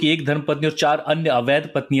मोतीलाल नेहरू की एक धर्मपत्नी और 4 अन्य अवैध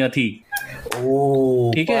पत्नियां थी।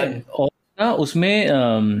 ठीक है, और ना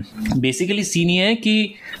उसमें बेसिकली सीन ये है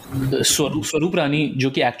कि स्वरूप रानी, जो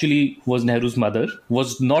कि actually was Nehru's mother,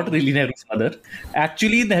 was not really Nehru's mother,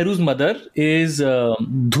 actually Nehru's mother is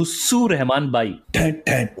धुस्सू Rahman by,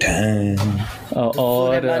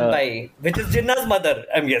 और which is Jinnah's mother,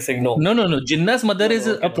 I'm guessing. No, Jinnah's mother is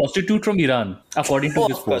a prostitute from Iran, according to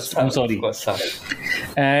this post. I'm sorry.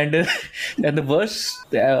 And the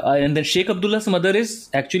worst, and then Sheikh Abdullah's mother is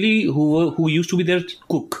actually who used to be their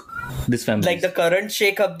cook. This family, like the current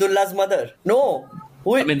Sheikh Abdullah's mother. No,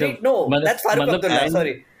 that's Farooq Abdullah.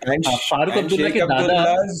 Sorry. And Farooq Abdullah Sheikh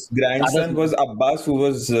Abdullah's grandson was Abbas, who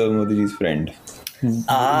was Modi ji's friend.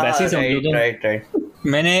 Right.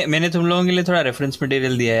 मैंने तुम लोगों के लिए थोड़ा reference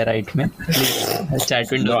material दिया है right में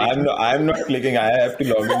chat window. I'm not clicking. I have to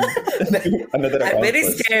log in another account. I'm very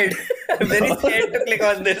scared to click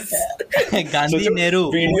on this. Gandhi Nehru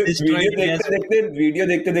video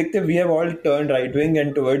देखते we have all turned right wing,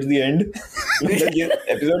 and towards the end ये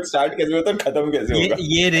episode start कैसे होता है और खत्म कैसे होगा,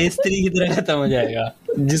 ये रेस 3 की तरह खत्म हो जाएगा।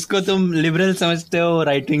 जिसको तुम लिबरल समझते हो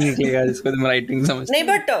राइट विंग निकलेगा, जिसको तुम राइट विंग समझते हो। नहीं,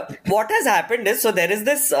 but what has happened is, so there is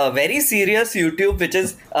this very serious YouTube which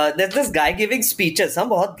is there's this guy giving speeches,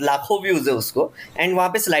 बहुत लाखों व्यूज है उसको, and वहाँ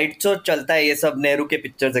पे स्लाइड शो चलता है, ये सब नेहरू के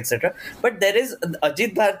pictures etcetera, but there is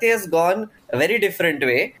Ajit Bharti has gone a very different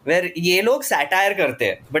way where ये लोग satire करते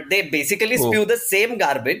हैं, but they basically spew the same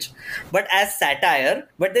garbage but as satire,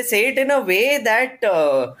 but they say it in a way that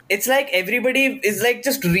it's like everybody is like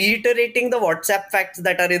just reiterating the WhatsApp facts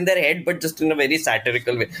that are in their head but just in a very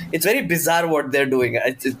satirical way. It's very bizarre what they're doing.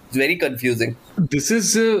 It's very confusing. This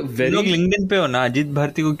is very, लोग LinkedIn पे हो ना, अजीत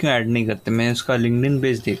भारती को क्यों add नहीं करते? मैं उसका LinkedIn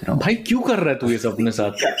पेज देख रहा हूँ। भाई क्यों कर रहा है तू ये सब अपने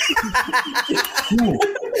साथ?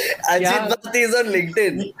 Ajit Bharti is on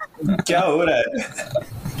LinkedIn. क्या हो रहा है?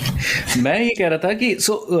 मैं ये कह रहा था कि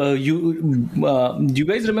so you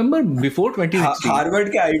guys remember before 2016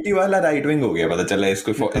 Harvard के आईटी वाला राइट विंग हो गया, पता चला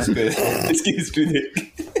इसकी हिस्ट्री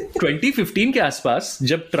देख। 2015 के आसपास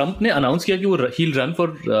जब ट्रम्प ने अनाउंस किया कि वो he'll run for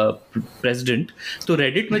president, तो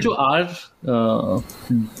रेडिट में जो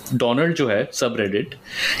डोनाल्ड जो है सब Reddit,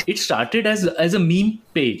 it started as a meme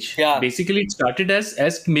page. Basically it started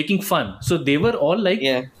as making fun. So they were all like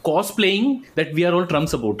cosplaying that we are all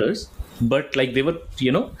Trump supporters. But like they were,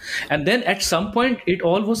 you know, and then at some point it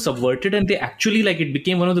all was subverted and they actually like it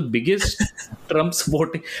became one of the biggest Trump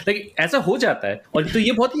supporting, like ऐसा हो जाता है. और तो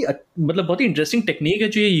ये बहुत ही interesting technique है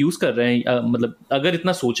जो ये यूज कर रहे हैं, मतलब अगर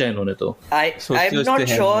इतना सोचा है इन्होंने तो. I'm not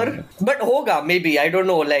sure, but होगा maybe, I don't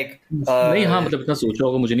know, like नहीं, हाँ, मतलब इतना सोचा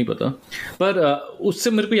होगा मुझे नहीं पता, पर उससे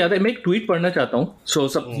मेरे को याद है, मैं एक ट्वीट पढ़ना चाहता हूँ. So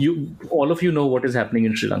all of you know what is happening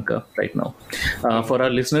in Sri Lanka right now. For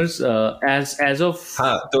our listeners, as of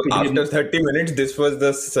तो after 30 minutes this was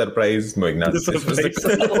the surprise, Moigna.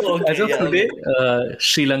 As of today,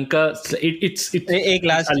 Sri Lanka, it's एक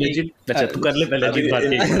last अच्छा तू कर ले पहले अजीत बात.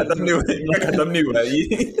 खत्म नहीं हुआ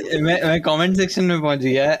ये. मैं कमेंट सेक्शन में पहुंच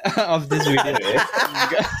गया of this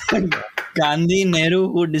video. Gandhi, Nehru,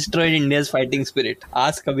 who destroyed India's fighting spirit.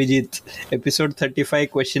 Ask Abhijit. Episode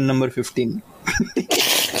 35, question number 15.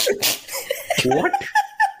 What?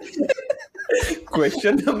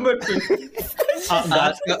 Question number 15.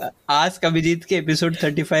 Ask Abhijit के episode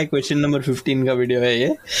 35, question number 15 का वीडियो है ये.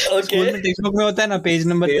 स्कूल में टेक्स्ट बुक में होता है ना, page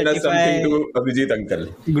number 35. Abhijit uncle.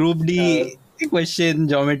 Group D question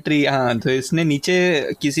geometry. हाँ, तो इसने नीचे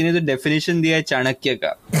किसी ने तो डेफिनेशन दिया है चाणक्य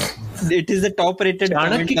का. It is the top rated.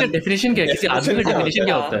 Chanakya का डेफिनेशन क्या है? किसी आदमी का डेफिनेशन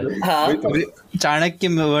क्या होता है? हाँ, चाणक्य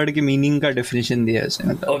वर्ड के मीनिंग का डेफिनेशन दिया है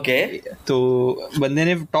उसने. ओके, तो बंदे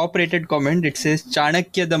ने top rated comment, it says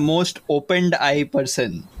Chanakya the most opened I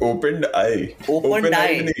person. Opened आई.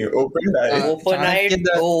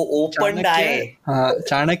 हाँ,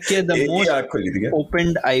 Chanakya the most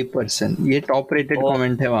opened I person. ये टॉप रेटेड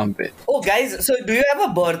कमेंट है वहां पे. Oh guys, so do you have a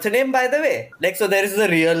birth name, by the way? Like, so there is the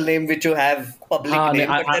real name which you have, public name,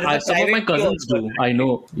 but there is a some of my private cousins do. I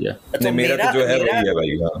know. Yeah. So मेरा तो जो है वही है भाई.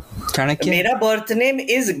 चाणक्य. मेरा birth name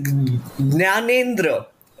is Jnanendra.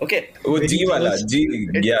 Okay. वो जी वाला जी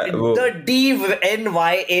क्या वो the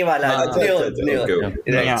DNYA वाला.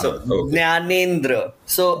 Right. So Jnanendra.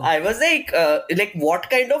 So I was like what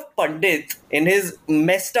kind of pandit in his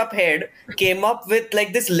messed up head came up with like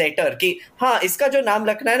this letter कि हाँ इसका जो नाम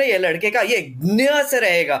रखना है ना ये लड़के का ये ज्ञ से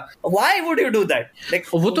रहेगा. Why would you do that? Like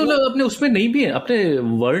वो तो अपने उसमें नहीं भी है, अपने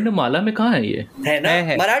वर्णमाला में कहाँ है ये? है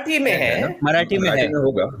ना, मराठी में है. मराठी में है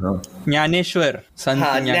होगा. ज्ञानेश्वर.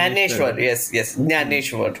 हाँ, Dnyaneshwar. yes,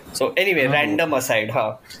 Dnyaneshwar. So anyway, random aside.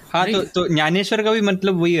 हाँ, तो ज्ञानेश्वर का भी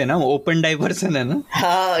मतलब वही है ना, ओपन डाई पर्सन है ना.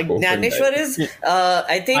 हाँ, Dnyaneshwar is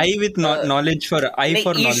I think I with knowledge for I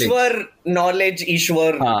for knowledge.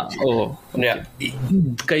 ईश्वर. हाँ,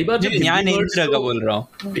 कई बार जब ज्ञानेंद्र का बोल रहा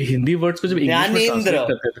हूँ, हिंदी वर्ड्स को जब इंग्लिश में ट्रांसलेट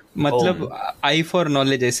करते हैं मतलब आई फॉर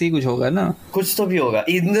नॉलेज ऐसे ही कुछ होगा ना, कुछ तो भी होगा.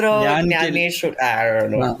 इंद्र, ज्ञानेश्वर,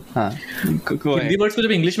 हिंदी वर्ड्स को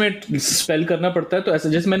जब इंग्लिश में स्पेल करना पड़ता है तो ऐसा,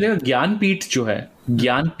 जैसे मैंने ज्ञानपीठ जो है,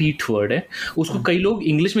 ज्ञानपीठ वर्ड है, उसको कई लोग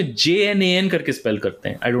इंग्लिश में JNAN करके स्पेल करते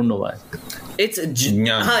हैं. आई don't know why. It's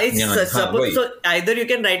so either you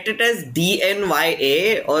can write it as DNYA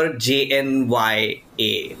or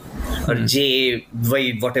JNYA or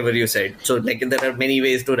whatever you said. So like there are many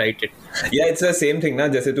ways to write it. Yeah, it's the same thing ना.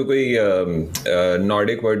 जैसे तू कोई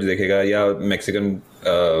Nordic words देखेगा या Mexican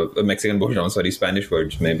बोल रहा हूँ, sorry, Spanish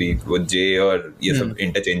words में भी वो J और ये सब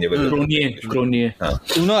interchangeable. क्रोनिये.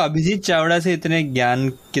 तुम लोग अभिजीत चावड़ा से इतने ज्ञान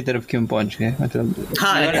की तरफ क्यों पहुंच गए? मतलब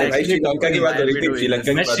श्रीलंका की बात हो रही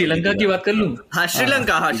थी. मैं श्रीलंका की बात कर लूँ. हाँ,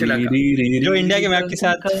 श्रीलंका. जो इंडिया के मैप के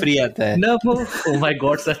साथ फ्री आता है ना वो. Oh my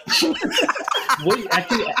God, सच. वही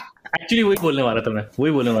एक्चुअली वही बोलने वाला था.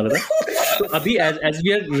 So अभी as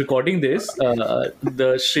we are recording this, the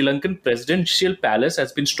Sri Lankan presidential palace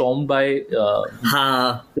has been stormed by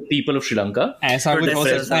the people of Sri Lanka. ऐसा कुछ हो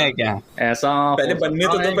सकता है क्या? ऐसा पहले बनने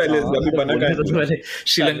तो पहले अभी बना पहले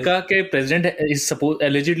श्रीलंका के president is supposed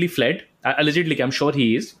allegedly fled. Allegedly, I'm sure he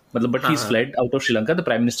is. But he's fled out of Sri Lanka. The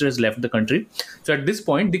prime minister has left the country. So at this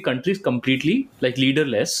point, the country is completely like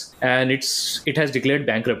leaderless, and it has declared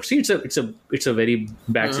bankruptcy. It's a very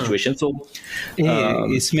bad situation. So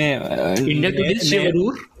इसमें India today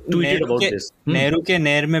Shivarur tweeted about this. Nehru के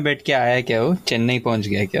नहर में बैठ के आया क्या वो? चेन्नई पहुंच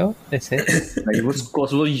गया क्या वो? ऐसे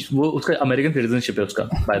वो उसका अमेरिकन सिटीजनशिप है उसका,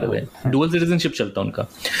 bye the way. Dual citizenship चलता है उनका.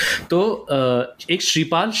 तो एक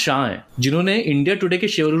श्रीपाल शाह है जिन्होंने इंडिया टुडे के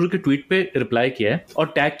शिवरूर के ट्वीट पे रिप्लाई किया है और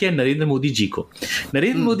टैग किया नरेंद्र मोदी जी को.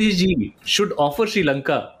 Narendra Modi ji should offer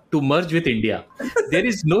Sri Lanka to merge with India. There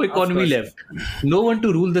is no economy left. No one to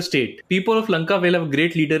rule the state. People of Lanka will have a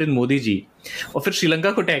great leader in Modi ji. और फिर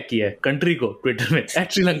श्रीलंका को tag किया है, कंट्री को, Twitter में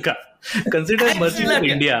 @Sri Lanka. consider merging with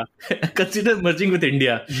India. Consider merging with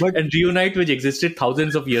India and reunite which existed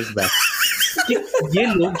thousands of years back. ये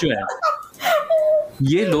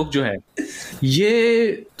लोग जो है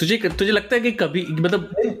ये तुझे लगता है कि कभी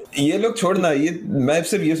मतलब ये लोग छोड़ना, ये मैं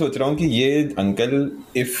सिर्फ ये सोच रहा हूँ कि ये uncle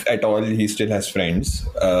if at all he still has friends,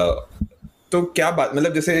 तो क्या बात,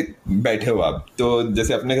 मतलब जैसे बैठे हो आप तो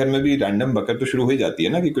जैसे अपने घर में भी रैंडम बकर तो शुरू हो ही जाती है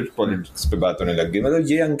ना कि कुछ पॉलिटिक्स पे बात होने लग गई,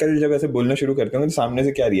 मतलब ये अंकल जब ऐसे बोलना शुरू करते होंगे तो सामने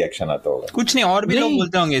से क्या रिएक्शन आता होगा? कुछ नहीं, और भी लोग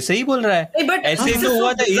बोलते होंगे सही बोल रहा है, ऐसे तो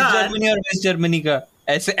हुआ था ईस्ट जर्मनी और वेस्ट जर्मनी का,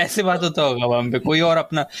 ऐसे बात होता होगा वहां पे, कोई और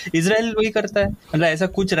अपना इजराइल वही करता है, मतलब ऐसा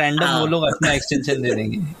कुछ रैंडम वो लोग अपना एक्सटेंशन दे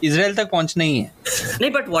देंगे, इजराइल तक पहुंचना ही है। नहीं,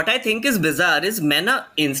 but what I think is bizarre is, मैं ना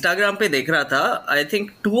इंस्टाग्राम पे देख रहा था, I think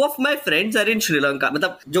 2 of my friends are in Sri Lanka,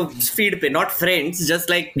 मतलब जो फीड पे, not friends, just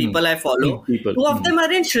like people I follow, 2 of them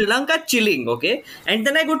are in Sri Lanka chilling, okay, and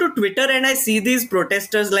then I go to Twitter and I see these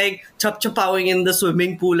protesters like chapchapawing in the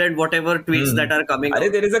swimming pool and whatever tweets that are coming.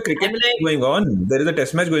 Arey, there is a cricket going on, there is a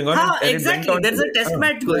test match going on, exactly, there is a test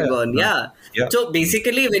match going on. Yeah. So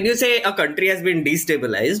basically when you say a country has been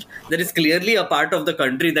destabilized, there is clearly a part of the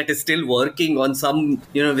country that is still working on some,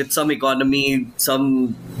 with some economy,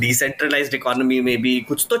 some decentralized economy maybe,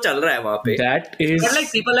 kuch to chal raha hai wahan pe. That is, but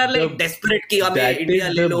like people are like desperate ki hame India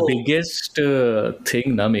le lo. That is the biggest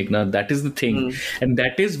thing na Meghna, that is the thing. And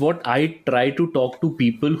that is what I try to talk to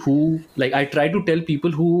people who, like, I try to tell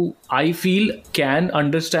people who I feel can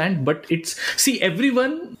understand, but it's, see,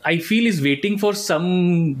 everyone I feel is waiting for some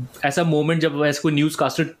ऐसा moment जब ऐसा कोई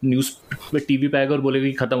news पे TV पे आएगा और बोलेगा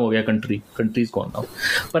कि खत्म हो गया कंट्रीज कौन नाउ,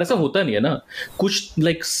 पर ऐसा होता नहीं है ना कुछ,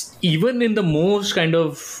 like even in the most kind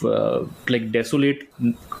of like desolate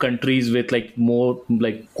countries with like more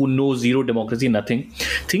like no zero democracy, nothing,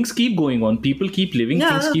 things keep going on, people keep living,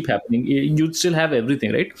 things keep happening, you still have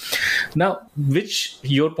everything, right? Now, which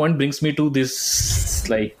your point brings me to this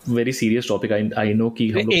like very serious topic. I know कि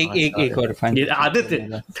हम लोग एक और fun आदत है,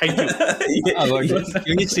 thank you,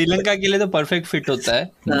 क्योंकि श्रीलंका के लिए तो परफेक्ट फिट होता है,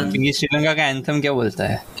 क्योंकि श्रीलंका का एंथम क्या बोलता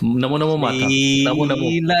है? नमो नमो माता, नमो नमो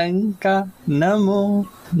श्रीलंका, नमो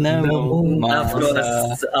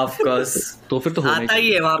ऑफ कोर्स, तो फिर तो आता ही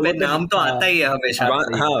है वहाँ पे, नाम तो आता ही है हमेशा।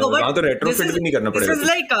 वहाँ तो रेट्रोफिट भी नहीं करना पड़ेगा। This is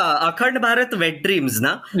like अखंड भारत wet dreams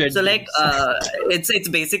ना, so like it's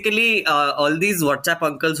basically all these WhatsApp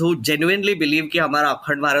uncles who genuinely believe कि हमारा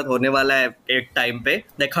अखंड भारत होने वाला है एक टाइम पे,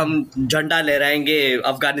 like हम झंडा लहराएंगे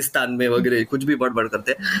अफगानिस्तान में वगैरह, कुछ भी बड़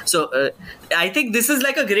करते हैं। So I think this is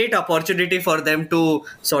like a great opportunity for them to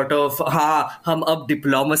sort of, हाँ हम अब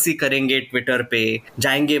डिप्लोमेसी करेंगे ट्विटर पे,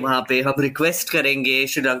 जाएंगे वहाँ पे, हम रिक्वेस्ट करेंगे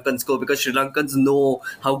श्रीलंकन्स को, because Srilankans know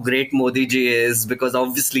how great Modi ji is, because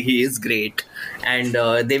obviously he is great, and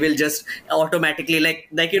they will just automatically like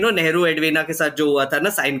Nehru Edwina के साथ जो हुआ था ना,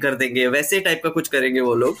 साइन कर देंगे, वैसे टाइप का कुछ करेंगे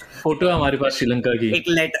वो लोग। फोटो है हमारे पास श्रीलंका की, एक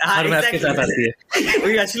लेटर के साथ आती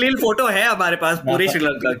है, अश्लील फोटो है हमारे पास पूरे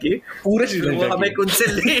श्रीलंका की, पूरे श्रीलंका, हमें उनसे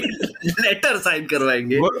लेटर साइन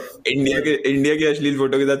करवाएंगे, इंडिया की अश्लील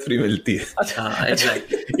फोटो के साथ फ्री मिलती है। अच्छा,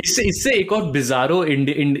 इससे एक और बिजारो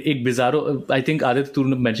एक बिजारो, आई थिंक आदित्य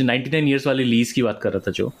तूने मेंशन 99 इयर्स वाली लीज की बात कर रहा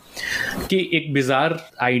था, जो कि एक बिजार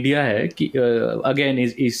आइडिया है कि अगेन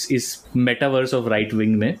इस मेटावर्स ऑफ राइट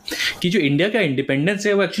विंग में, कि जो इंडिया का इंडिपेंडेंस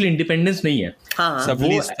है वो एक्चुअली इंडिपेंडेंस नहीं है,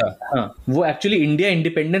 वो एक्चुअली इंडिया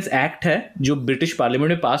इंडिपेंडेंस एक्ट है जो ब्रिटिश पार्लियामेंट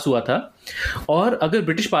में पास हुआ था, और अगर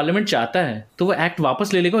ब्रिटिश पार्लियामेंट चाहता है तो वो एक्ट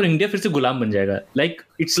वापस ले लेगा और इंडिया फिर से गुलाम बन जाएगा, like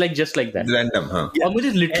it's like just like that random. और मुझे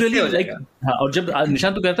लिटरली लाइक, और जब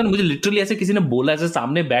निशांत तो कहता है ना, मुझे लिटरली ऐसे किसी ने बोला ऐसे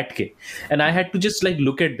सामने बैठ के, and I had to just like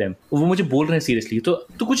look at them, वो मुझे बोल रहे हैं सीरियसली,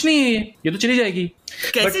 तो कुछ नहीं है, ये तो चली जाएगी,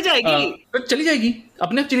 कैसे जाएगी? चली जाएगी,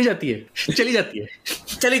 अपने आप चली जाती है।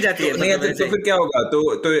 नहीं, तो फिर क्या होगा?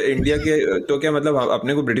 तो इंडिया के तो क्या मतलब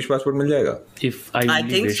अपने को ब्रिटिश पासपोर्ट मिल जाएगा? If I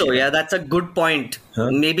think so, yeah, that's a good point.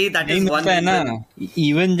 Maybe that is one है ना,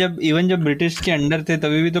 इवन जब ब्रिटिश के अंडर थे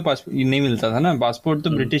तभी भी तो पासपोर्ट नहीं मिलता था ना, पासपोर्ट तो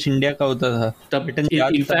ब्रिटिश इंडिया का होता था तब।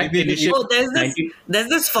 There's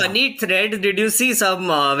this funny thread, did you see some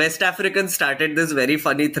West Africans started this very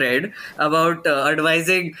funny thread about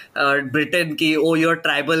advising Britain ki, oh, your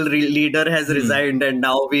tribal leader has resigned and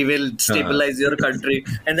now we will stabilize your country,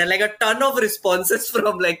 and then like a ton of responses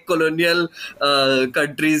from like colonial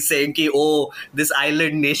countries saying ki, oh, this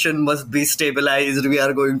island nation must be stabilized, we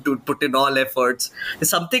are going to put in all efforts,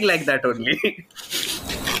 something like that only.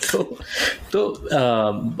 तो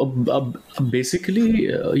basically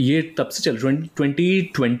ये तब से चल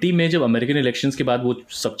 2020 में जब American elections के बाद वो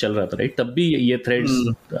सब चल रहा था, राइट, तब भी ये थ्रेड्स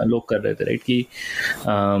लोग कर रहे थे, राइट, कि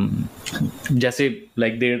जैसे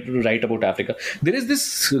like they write about Africa, there is this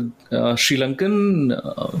Sri Lankan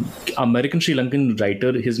American Sri Lankan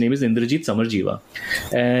writer, his name is Indrajit Samarajiva,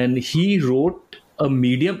 and he wrote a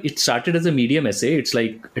medium, it started as a medium essay. It's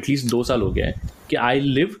like at least 2 साल हो गया है कि I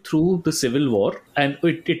lived through the civil war and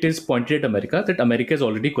it is pointed at America that America is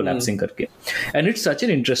already collapsing करके. And it's such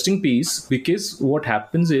an interesting piece because what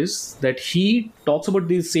happens is that he talks about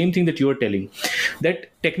the same thing that you are telling, that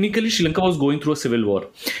technically Sri Lanka was going through a civil war.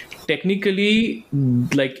 Technically,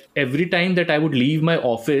 like every time that I would leave my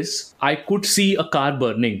office, I could see a car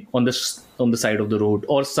burning on the side of the road,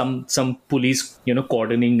 or some police,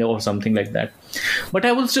 cordoning or something like that. But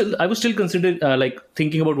I was still consider like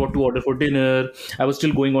thinking about what to order for dinner. I was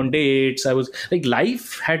still going on dates. I was like,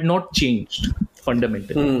 life had not changed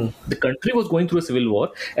fundamentally. The country was going through a civil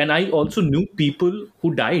war, and I also knew people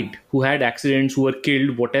who died, who had accidents, who were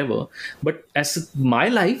killed, whatever. But as my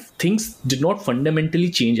life, things did not fundamentally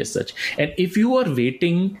change as such. And if you are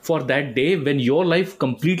waiting for that day when your life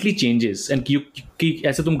completely changes, and कि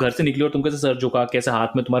ऐसे तुम घर से निकले और तुम कैसे sir झुका, कैसे हाथ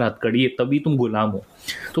में तुम्हारा हथकड़ी है, तभी तुम गुलाम हो,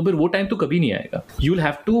 तो फिर वो टाइम तो कभी नहीं आएगा. You will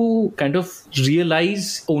have to kind of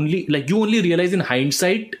realize you only realize in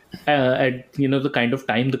hindsight at the kind of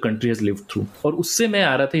time the country has lived through. और उससे मैं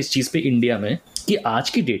आ रहा था इस चीज पे इंडिया में कि आज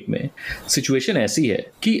की डेट में सिचुएशन ऐसी है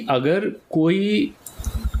कि अगर कोई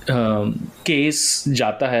केस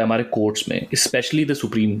जाता है हमारे कोर्ट्स में, specially the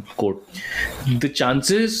supreme court, the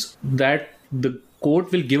chances that the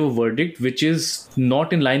court will give a verdict which is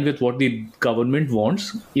not in line with what the government wants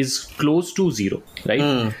is close to zero,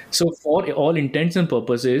 right? So for all intents and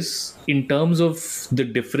purposes, in terms of the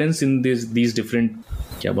difference in these different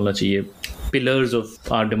क्या बोलना चाहिए pillars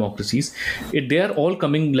of our democracies, they are all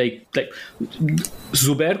coming like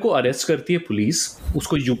Zubair को arrest करती है police,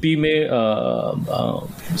 उसको UP में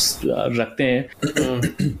रखते हैं.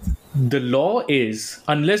 The law is,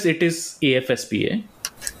 unless it is AFSPA,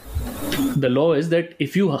 the law is that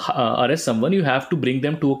if you arrest someone, you have to bring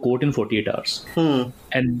them to a court in 48 hours.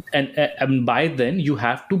 And by then you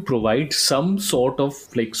have to provide some sort of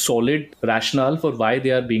like solid rationale for why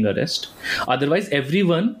they are being arrested. Otherwise,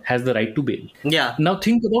 everyone has the right to bail. Yeah. Now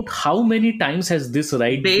think about how many times has this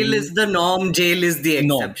right bail is the norm, jail is the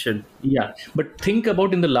exception. No. Yeah, but think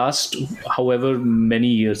about in the last however many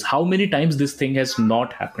years, how many times this thing has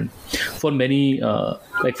not happened. For many,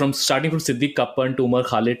 like from starting from Siddiq Kappan to Umar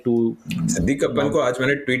Khalid to Siddiq Kappan को आज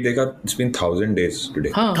मैंने tweet देखा, it's been 1000 days today.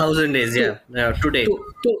 1000 days, yeah, today.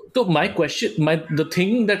 So my question, the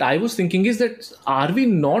thing that I was thinking is that are we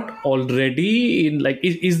not already in like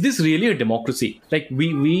is this really a democracy? Like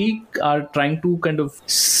we are trying to kind of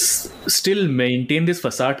still maintain this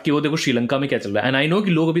facade कि वो देखो श्रीलंका में क्या चल रहा है. And I know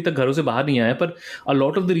कि लोग अभी तक घरों से बाहर नहीं आए, पर a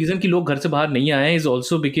lot of the reason कि लोग घर से बाहर नहीं आए is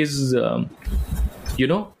also because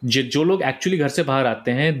जो लोग एक्चुअली घर से बाहर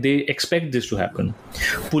आते हैं, they expect this to happen.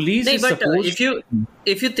 Police is supposed.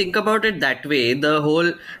 If you think about it that way, the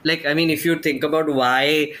whole, like, I mean, if you think about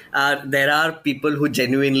why there are people who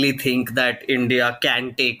genuinely think that India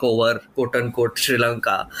can take over, quote unquote, Sri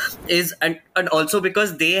Lanka, is and also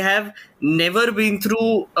because they have never been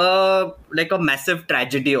through like a massive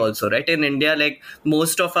tragedy also, right? In India, like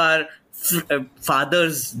most of our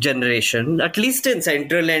father's generation, at least in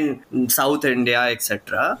central and south India,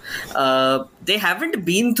 etc., they haven't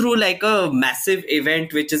been through like a massive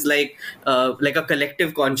event which is like a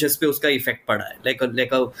collective conscious पे उसका effect पड़ा है,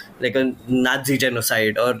 like a Nazi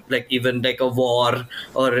genocide, or like even like a war,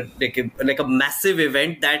 or like a massive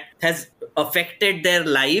event that has affected their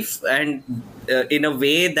life and in a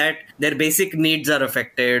way that their basic needs are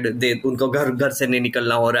affected. उनको घर से नहीं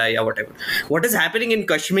निकलना हो रहा है या whatever. What is happening in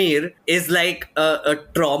Kashmir is like a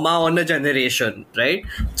trauma on a generation, right?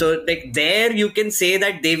 So like there you can say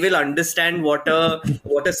that they will understand what a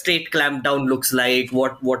state clampdown looks like,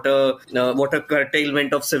 what a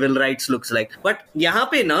curtailment of civil rights looks like. But यहाँ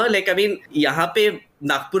पे ना, like I mean, यहाँ पे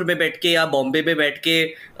नागपुर में बैठ के या बॉम्बे में बैठ के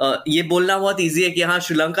ये बोलना बहुत इजी है कि हाँ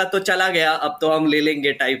श्रीलंका तो चला गया, अब तो हम ले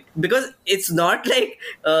लेंगे type, because it's not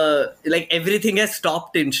like everything has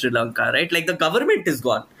stopped in Sri Lanka, right? Like the government is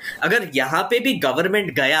gone. अगर यहाँ पे भी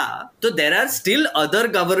government गया तो there are still other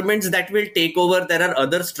governments that will take over. There are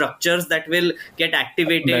other structures that will get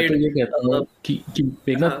activated.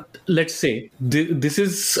 Let's say this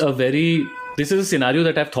is a scenario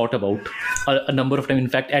that I've thought about a number of times. In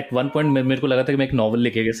fact, at one point मेरे को लगा था कि मैं एक novel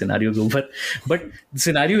लिखेगा scenario के ऊपर. But the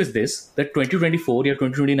scenario is this, that 2024 या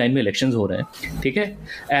 2029 में elections हो रहे हैं, ठीक है,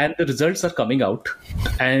 and the results are coming out,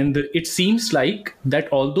 and it seems like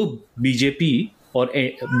that although BJP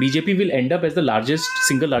will end up as the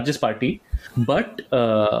single largest party, but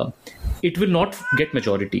it will not get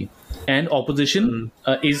majority. And opposition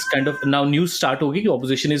is kind of, now news start होगी कि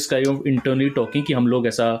opposition is kind of internally talking कि हम लोग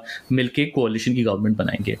ऐसा मिलके coalition की government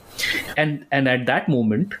बनाएंगे. And at that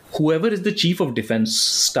moment, whoever is the chief of defense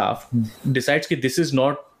staff decides कि this is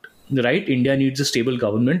not right, India needs a stable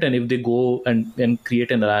government, and if they go and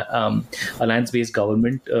create an alliance-based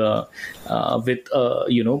government with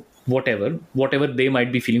whatever they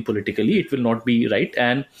might be feeling politically, it will not be right,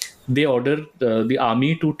 and they order the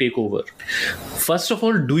army to take over. First of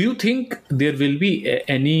all, do you think there will be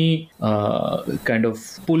any kind of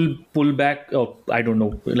pullback, or I don't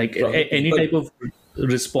know, like any type of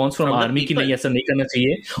response from army की नहीं, ऐसा नहीं करना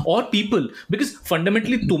चाहिए, और people, because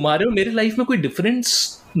fundamentally तुम्हारे और मेरे लाइफ में कोई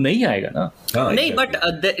डिफरेंस नहीं आएगा ना. नहीं, but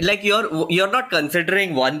like you're not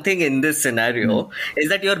considering one thing in this scenario is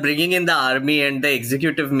that you're bringing in the army and the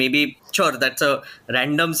executive. Maybe sure, that's a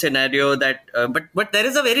random scenario that but there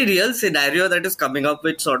is a very real scenario that is coming up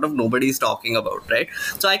which sort of nobody is talking about, right?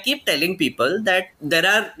 So I keep telling people that there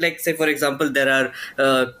are, like, say for example, there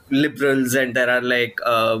are liberals and there are like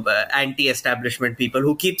anti-establishment people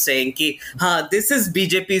who keep saying ki this is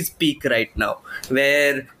BJP's peak right now,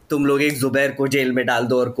 where तुम लोग एक जुबैर को jail में डाल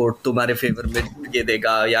दो और court तुम्हारे favour में ये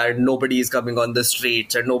देगा, या nobody is coming on the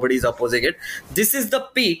streets and nobody is opposing it. This is the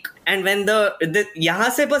peak, and when the यहाँ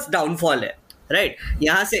से बस डाउनफॉल है, राइट?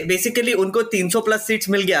 यहाँ से बेसिकली उनको 300 प्लस सीट्स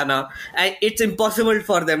मिल गया ना, and it's impossible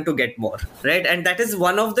for them to get more, right? And that is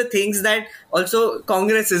one of the things that also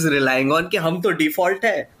Congress is relying on, कि हम तो डिफॉल्ट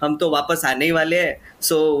है, हम तो वापस आने ही वाले हैं,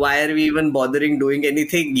 so why are we even bothering doing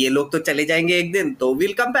anything, ये लोग तो चले जाएंगे एक दिन, तो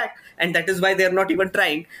will come back, and that is why they are not even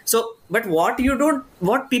trying. So but what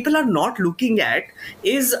people are not looking at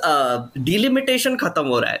is delimitation khatam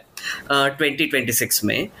ho raha hai 2026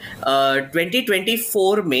 mein.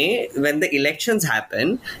 2024 mein, when the elections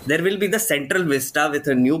happen, there will be the central vista with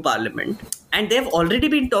a new parliament, and they have already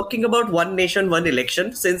been talking about one nation one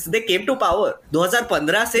election since they came to power.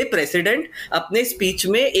 2015 से president अपने speech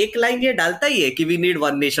में एक line ये डालता ही है कि we need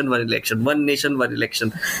one nation one election, one nation one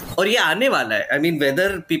election, और ये आने वाला है. I mean,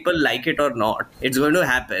 whether people like it or not, it's going to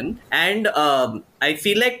happen. And I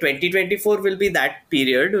feel like 2024 will be that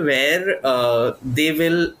period where they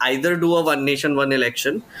will either do a one nation one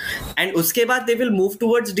election, and उसके बाद they will move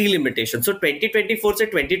towards delimitation. So 2024 से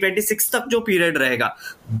 2026 तक जो period रहेगा,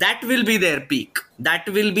 that will be their peak. That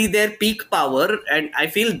will be their peak power, and I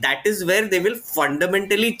feel that is where they will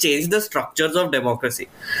fundamentally change the structures of democracy.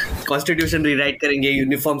 Constitution rewrite करेंगे,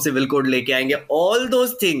 uniform civil code लेके आएंगे, all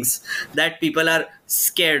those things that people are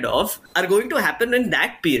scared of are going to happen in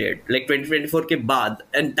that period, like 2024 के बाद,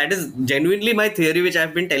 and that is genuinely my theory which I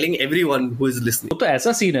have been telling everyone who is listening. तो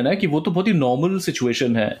ऐसा scene है ना कि वो तो बहुत ही normal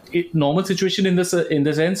situation है, normal situation in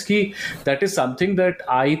the sense कि that is something that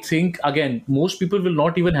I think again most people will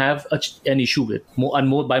not even have an issue with.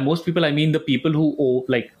 By most people I mean the people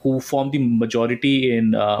who form the majority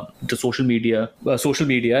in the social media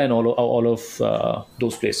and all of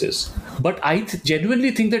those places. But I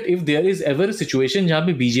genuinely think that if there is ever a situation जहाँ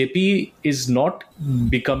पे BJP is not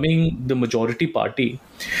becoming the majority party,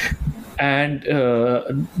 and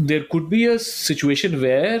there could be a situation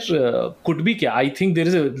where could be क्या, I think there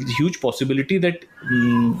is a huge possibility that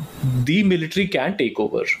the military can take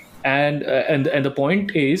over, and the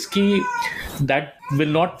point is कि that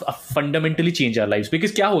will not fundamentally change our lives,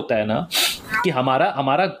 because क्या होता है ना कि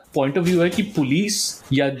हमारा point of view है कि पुलिस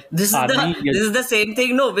या army, this is the same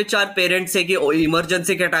thing no which our parents say कि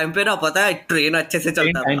इमरजेंसी के टाइम पे ना, पता है ट्रेन अच्छे से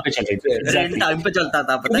चलता था, टाइम पे चलता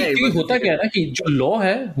था, पता है होता क्या है ना कि जो लॉ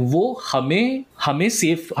है वो हमें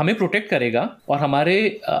सेफ, हमें प्रोटेक्ट करेगा, और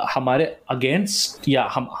हमारे अगेंस्ट या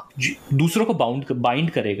हम दूसरों को बाइंड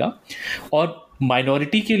करेगा, और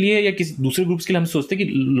माइनॉरिटी के लिए या किसी दूसरे ग्रुप्स के लिए हम सोचते हैं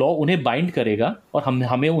कि लॉ उन्हें बाइंड करेगा और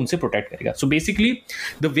हमें उनसे प्रोटेक्ट करेगा. So basically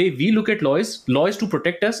the way we look at law is to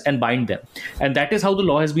protect us and bind them, and that is how the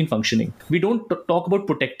law has been functioning. We don't talk about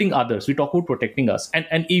protecting others, we talk about protecting us,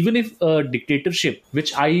 and even if dictatorship,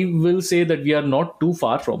 which I will say that we are not to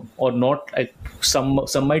far from, और not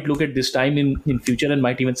some might look at this time in future and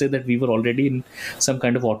might even say that we were already in some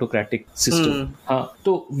kind of autocratic system.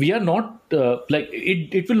 So we are not like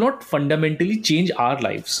it will not fundamentally change our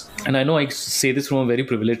lives, and I know I say this from a very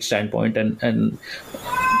privileged standpoint,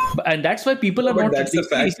 and that's why people are not.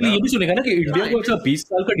 इसलिए ये भी सुनेगा ना कि India को अच्छा 20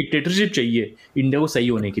 साल का डिक्टेटरशिप चाहिए इंडिया को सही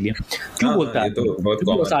होने के लिए. क्यों बोलता है? तो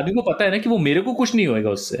आदमी को पता है ना कि वो मेरे को कुछ नहीं होएगा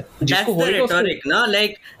उससे, जिसको होएगा उसको ना.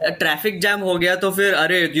 लाइक ट्रैफिक जैम हो गया तो फिर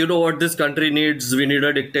अरे you know what this country needs, we need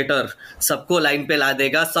a dictator, सबको लाइन पे ला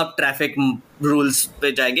देगा, सब ट्रैफिक रूल्स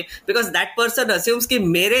पे जाएंगे, बिकॉज दैट पर्सन अज्यूम्स कि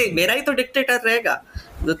मेरा ही तो डिक्टेटर रहेगा,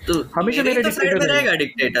 तो हमेशा मेरा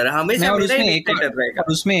डिक्टेटर हमेशा मेरा ही डिक्टेटर रहेगा.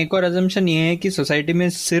 उसमें एक और अजम्पशन ये है कि सोसाइटी में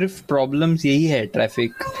सिर्फ प्रॉब्लम्स यही है,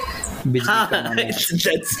 ट्रैफिक, बिजली,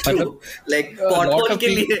 मतलब लाइक पॉटहोल के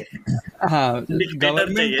लिए. हाँ,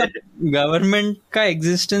 गवर्नमेंट का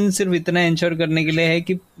एग्जिस्टेंस सिर्फ इतना इंश्योर करने के लिए है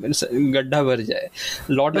कि गड्ढा भर जाए.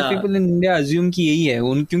 Lot of people in India assume कि यही है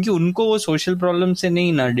क्योंकि उनको वो सोशल प्रॉब्लम से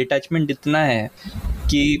नहीं ना, डिटैचमेंट इतना है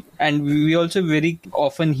कि, and we also very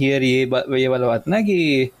often here ये वाला बात ना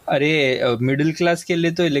कि अरे मिडिल क्लास के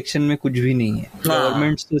लिए तो इलेक्शन में कुछ भी नहीं है.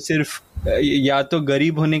 गवर्नमेंट तो सिर्फ या तो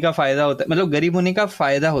गरीब होने का फायदा होता है, मतलब गरीब होने का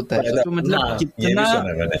फायदा होता है, तो मतलब कितना,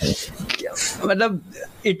 मतलब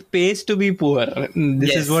it pays to be poor,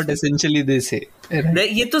 this is what essentially दे से.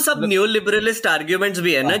 ये तो सब न्यू लिबरलिस्ट आर्ग्यूमेंट्स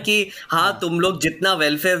भी है ना कि हाँ तुम लोग जितना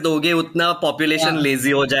वेलफेयर दोगे उतना पॉपुलेशन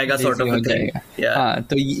लेजी हो जाएगा, सॉर्ट ऑफ थिंग. हाँ,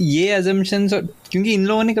 तो ये अजम्पशंस, क्योंकि इन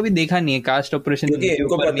लोगों ने कभी देखा नहीं है कास्ट ऑपरेशन, क्योंकि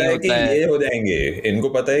इनको पता है कि ये हो जाएंगे, इनको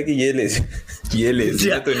पता है कि ये लेजी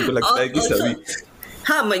है, तो इनको लगता है कि सभी.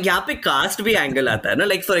 हाँ, यहाँ पे कास्ट भी एंगल आता है ना.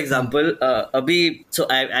 लाइक फॉर एग्जांपल अभी सो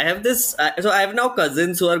I have this, so I have now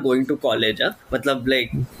cousins who are going to college. मतलब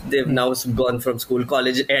like they have now gone from school,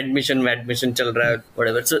 college admission चल रहा है,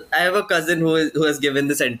 whatever. So I have a cousin who has given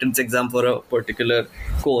this entrance exam for a particular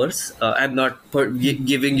course. I am not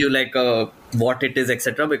giving you like what it is,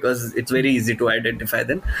 etc., because it's very easy to identify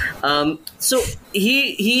them. So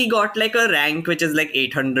he got like a rank which is like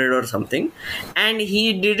 800 or something, and he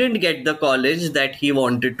didn't get the college that he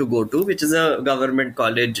wanted to go to, which is a government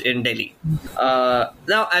college in Delhi.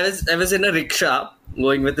 Now I was in a rickshaw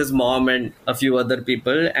going with his mom and a few other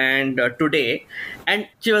people, and today, and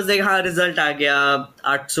she was like, हाँ result आ गया,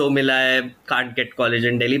 800 मिला है, can't get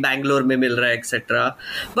college in Delhi, Bangalore में मिल रहा है, etc.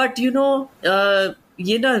 But you know,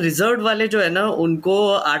 ये ना reserve वाले जो है ना, उनको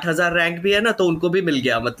 8000 रैंक भी है ना, तो उनको भी मिल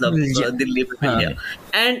गया, मतलब दिल्ली में मिल गया.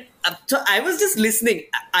 And so I was just listening.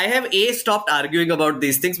 I have stopped arguing about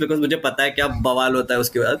these things because मुझे पता है क्या बवाल होता है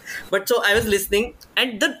उसके बाद. But so I was listening,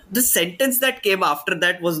 and the sentence that came after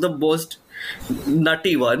that was the most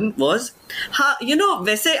nutty one. Was हाँ, you know,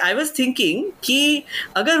 वैसे I was thinking कि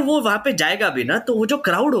अगर वो वहाँ पे जाएगा भी ना, तो वो जो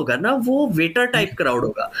क्राउड होगा ना, वो वेटर टाइप क्राउड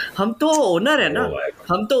होगा. हम तो ओनर है ना,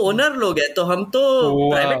 हम तो ओनर लोग हैं, तो हम तो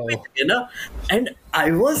प्राइवेट में है ना. And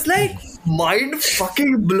I was like mind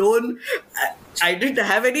fucking blown. I didn't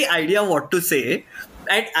have any idea what to say.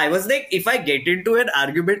 And I was like, if I get into an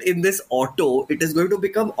argument in this auto, it is going to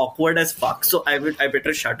become awkward as fuck. So I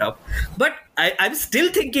better shut up. But I'm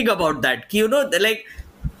still thinking about that. You know, like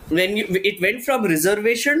when it went from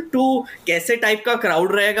reservation to कैसे type का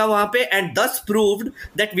crowd रहेगा वहां पे, and thus proved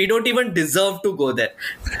that we don't even deserve to go there.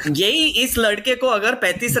 यही इस लड़के को अगर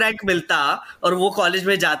 35 रैंक मिलता और वो कॉलेज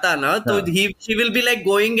में जाता ना, तो he will be like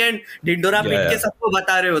going and Dhindora पीट के सबको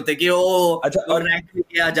बता रहे होते कि और रैंक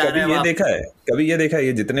लिया जा रहा है. कभी ये देखा है,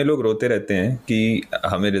 ये जितने लोग रोते रहते हैं कि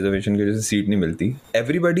हमें रिजर्वेशन की वजह से सीट नहीं मिलती,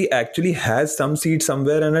 everybody actually has some seat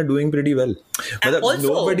somewhere and are doing pretty well. मतलब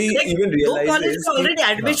nobody even realizes already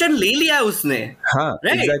admission ले लिया उसने. हाँ,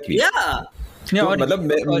 exactly. तो मतलब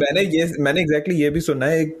मैंने exactly ये भी सुना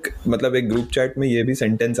है, मतलब एक ग्रुप चैट में ये भी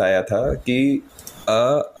सेंटेंस आया था कि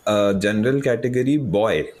general category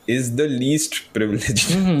boy is the least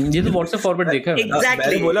privileged. ये तो व्हाट्सएप फॉरवर्ड देखा है.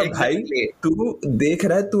 मैंने बोला भाई तू देख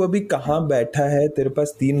रहा है, तू अभी कहाँ बैठा है, तेरे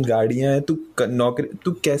पास 3 गाड़ियां हैं, तू नौकरी,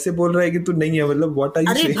 तू कैसे बोल रहा है कि तू नहीं है, मतलब व्हाट आर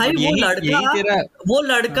यू सेइंग? भाई वो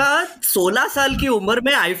लड़का 16 साल की उम्र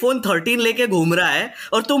में आईफोन 13 लेके घूम रहा है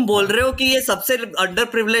और तुम बोल रहे हो कि ये सबसे अंडर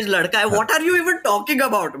प्रिविलेज लड़का है. What are you even talking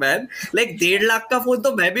about man? Like 1.5 lakh का फोन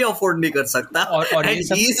तो मैं भी अफोर्ड नहीं कर सकता.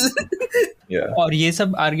 और ये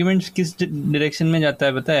सब आर्ग्यूमेंट्स किस डायरेक्शन में जाता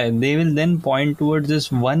है पता है? They will then point towards this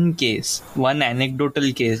one case, one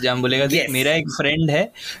anecdotal case, जहां बोलेगा देख मेरा एक फ्रेंड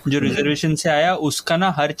है जो रिजर्वेशन से आया, उसका ना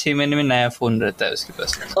हर 6 महीने में नया फोन रहता है उसके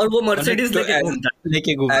पास, और वो मर्सिडीज लेके घूमता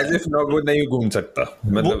है. एज इफ वो नहीं घूम सकता.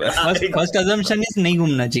 मतलब फर्स्ट अजम्पशन इज नहीं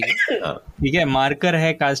घूमना चाहिए. ठीक है, मार्कर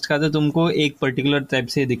है कास्ट का, तो तुमको एक पर्टिकुलर टाइप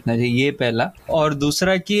से दिखना चाहिए, ये पहला. और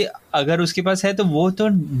दूसरा कि अगर उसके पास है तो वो तो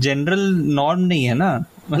जनरल नॉर्म नहीं है ना,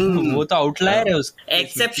 वो तो आउटलायर है, उसका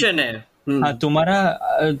एक्सेप्शन है. हाँ,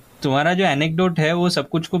 तुम्हारा जो एनेक्डोट है वो सब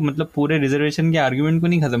कुछ को, मतलब पूरे रिजर्वेशन के आर्गुमेंट को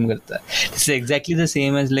नहीं खत्म करता है. It's exactly the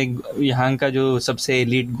same as like यहाँ का जो सबसे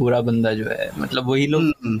एलीट गोरा बंदा जो है, मतलब वही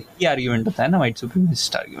लोग ये आर्गुमेंट होता है ना, व्हाइट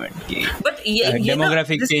सुप्रीमेसिस्ट आर्गुमेंट की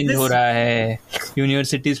डेमोग्राफिक चेंज हो रहा है.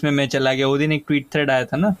 यूनिवर्सिटीज में मैं चला गया, वो दिन एक ट्वीट थ्रेड आया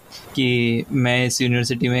था ना कि मैं इस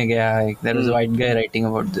यूनिवर्सिटी में गया, there was a white guy writing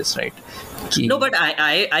about this, right? No, but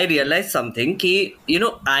I realized something कि you know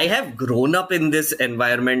I have grown up in this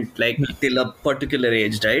environment like till a particular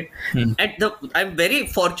age, right? I'm very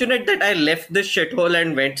fortunate that I left this shithole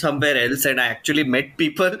and went somewhere else, and I actually met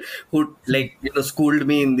people who like schooled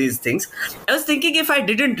me in these things. I was thinking if I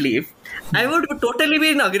didn't leave, I would totally be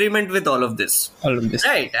in agreement with all of this.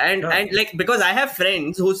 Right. And like, because I have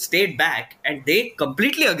friends who stayed back and they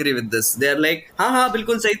completely agree with this. They're like, हाँ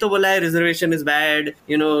बिल्कुल सही तो बोला है, reservation is bad,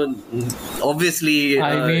 you know, obviously.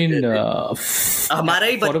 I mean, हमारा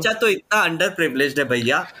ही बच्चा तो इतना underprivileged है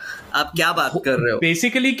भैया, आप क्या बात कर रहे हो?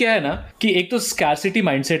 बेसिकली क्या है ना कि एक तो स्कैरसिटी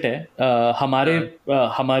माइंडसेट है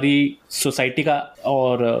हमारी सोसाइटी का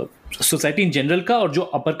और सोसाइटी इन जनरल का, और जो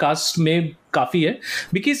अपर कास्ट में काफी है,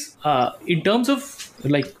 because in terms of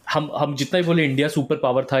like हम जितना ही बोले इंडिया सुपर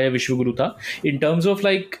पावर था या विश्वगुरु था, in terms of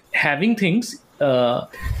like having things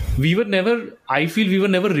we were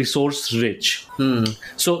never resource rich.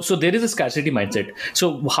 So there is a scarcity mindset. So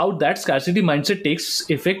how that scarcity mindset takes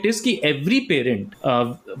effect is कि every parent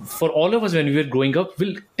for all of us when we were growing up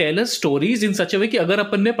will tell us stories in such a way कि अगर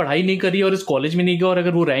अपन ने पढ़ाई नहीं करी और इस college में नहीं गया और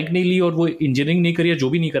अगर वो रैंक नहीं ली और वो इंजीनियरिंग नहीं करी या जो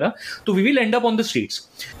भी नहीं करा, तो we will end up on the streets.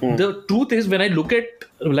 The truth is, when I look at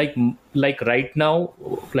like right now,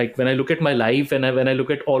 like when I look at my life and when I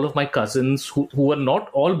look at all of my cousins who are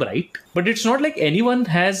not all bright, but it's not like anyone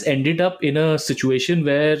has ended up in a situation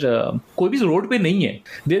where कोई भी road पे नहीं है.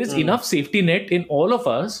 There is enough safety net in all of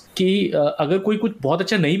us कि अगर कोई कुछ बहुत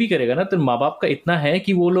अच्छा नहीं भी करेगा ना, तो माँ बाप का इतना है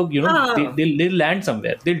कि वो लोग they'll land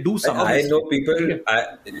somewhere, they'll do something. I know people.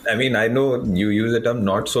 I mean, I know you use the term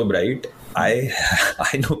not so bright. I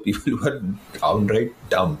know people who are downright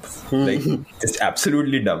dumb, like just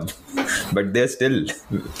absolutely dumb, but they're still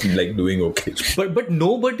like doing okay. But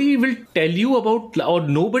nobody will tell you about, or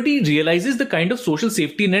nobody realizes the kind of social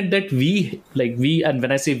safety net that we, and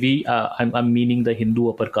when I say we, I'm meaning the Hindu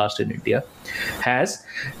upper caste in India has,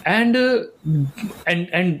 and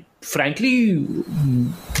frankly,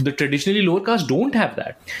 the traditionally lower caste don't have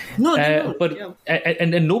that. No,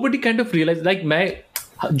 and nobody kind of realizes, like मैं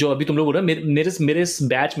जो अभी तुम लोग बोल रहे हो, मेरे इस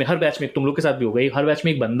बैच में, हर बैच में, तुम लोग के साथ भी होगा, हर बैच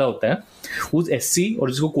में एक बंदा होता है who's SC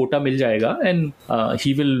और जिसको कोटा मिल जाएगा, and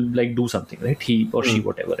he will like do something, right? He or she,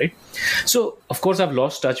 whatever, right? So of course I've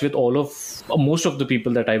lost touch with most of the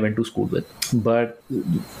people that I went to school with, but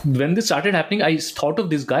when this started happening, I thought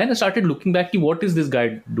of this guy and I started looking back, what is this guy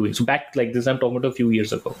doing? So back like this, I'm talking about a few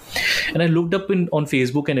years ago, and I looked up on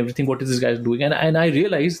Facebook and everything, what is this guy doing, and I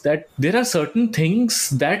realized that there are certain things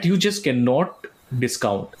that you just cannot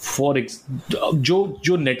discount for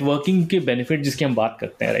जो networking के benefit जिसकी हम बात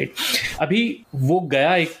करते हैं, right? अभी वो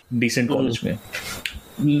गया एक डिसेंट कॉलेज में,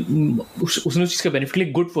 उसने उस चीज का बेनिफिट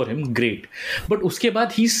लिया, good for him, great, but उसके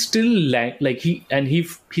बाद he still like he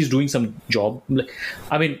is doing some job.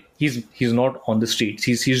 I mean he's not on the streets,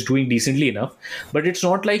 he's doing decently enough, but it's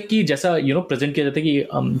not like कि जैसा प्रेजेंट किया जाता है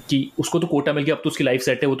कि उसको तो कोटा मिल गया, अब तो उसकी लाइफ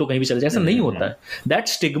सेट है, वो तो कहीं भी चल जाए, ऐसा नहीं होता है.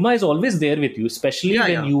 that stigma is always there with you, especially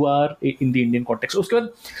when you are in the Indian context. उसके बाद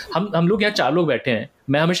हम लोग यहाँ 4 लोग बैठे हैं,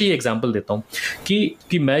 मैं हमेशा ये एग्जांपल देता हूँ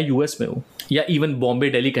कि मैं यूएस में हूँ या इवन बॉम्बे,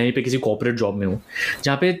 दिल्ली, कहीं पे किसी कॉर्पोरेट जॉब में हूँ,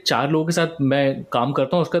 जहाँ पे 4 लोगों के साथ मैं काम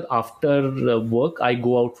करता हूँ. उसके बाद after work I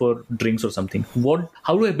go out for drinks और something.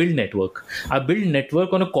 How do I build network? I build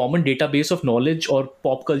network on a common database of knowledge or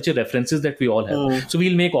pop culture references that we all have. So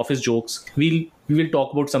we'll make office jokes, we will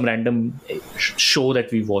talk about some random show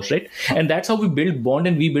that we watched, right? And that's how we build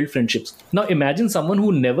bond and we build friendships. Now imagine someone who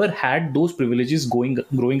never had those privileges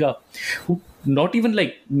growing up, who not even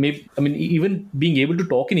like maybe, I mean, even being able to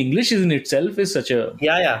talk in English is in itself is such a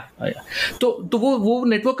तो वो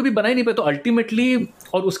network कभी बना ही नहीं पाया. तो ultimately,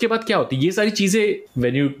 और उसके बाद क्या होती है, ये सारी चीजें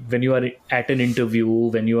when you are at an interview,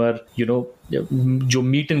 when you are जो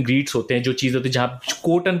मीट एंड ग्रीट्स होते हैं, जो चीज होती है जहाँ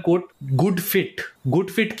coat and quote good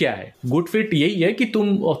fit क्या है? गुड फिट यही है कि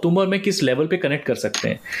तुम और मैं किस लेवल पे कनेक्ट कर सकते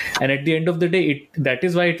हैं. And at the end of the day that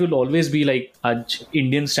is why it will always be like आज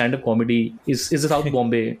Indian stand up comedy is a south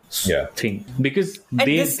Bombay thing, because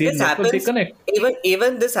they connect.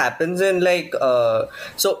 Even this happens in like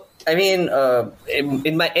so I mean,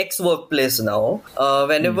 in my ex-workplace now,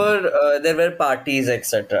 whenever there were parties,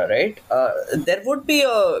 etc., right? There would be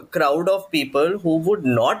a crowd of people who would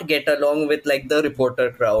not get along with like the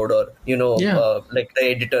reporter crowd or, like the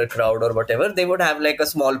editor crowd or whatever. They would have like a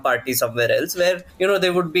small party somewhere else where,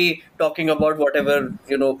 they would be talking about whatever,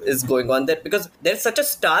 is going on there, because there's such a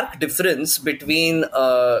stark difference between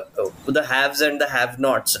the haves and the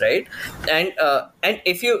have-nots, right? And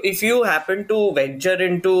if you happen to venture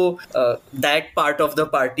into that part of the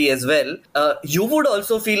party as well, you would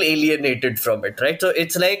also feel alienated from it, right? So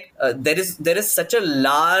it's like there is such a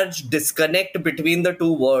large disconnect between the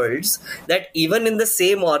two worlds that even in the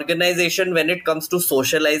same organization, when it comes to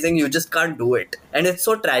socializing, you just can't do it. And it's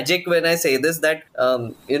so tragic when I say this that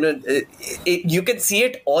you can see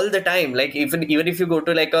it all the time. Like even if you go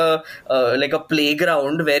to like a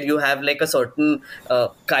playground where you have like a certain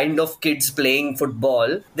kind of kids playing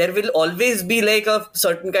football, there will always be like a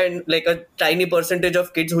certain like a tiny percentage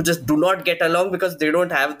of kids who just do not get along because they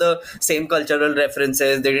don't have the same cultural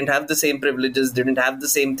references, they didn't have the same privileges, they didn't have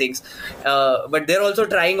the same things, but they're also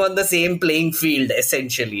trying on the same playing field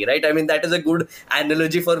essentially, right? I mean, that is a good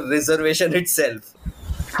analogy for reservation itself.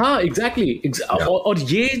 हाँ exactly और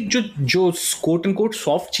ये जो coat and quote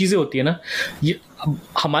soft चीज़ें होती है ना, ये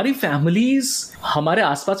हमारी फैमिलीज, हमारे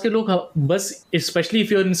आसपास के लोग बस specially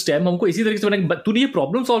if you are in stem हमको इसी तरीके से बना, तूने ये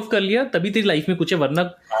प्रॉब्लम सॉल्व कर लिया तभी तेरी लाइफ में कुछ है, वरना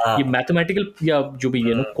ये मैथमेटिकल या जो भी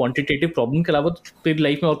है ना क्वांटिटेटिव प्रॉब्लम के अलावा तेरी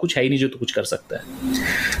लाइफ में और कुछ है ही नहीं जो तू कुछ कर सकता है.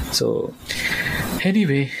 So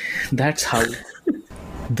anyway that's how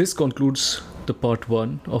this concludes the part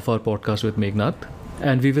 1 of our podcast with Meghnad.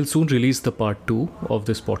 And we will soon release the part 2 of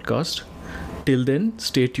this podcast. Till then,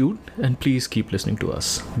 stay tuned and please keep listening to us.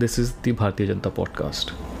 This is the Bharatiya Janata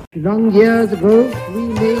Podcast. Long years ago, we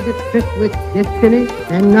made a trip with destiny,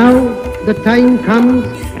 and now the time comes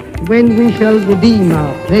when we shall redeem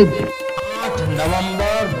our pledge. 8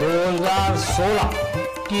 नवंबर 2016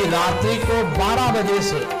 की रात्रि को 12 बजे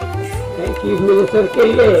से chief minister के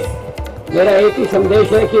लिए मेरा एक ही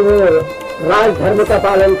संदेश है कि वो राज धर्म का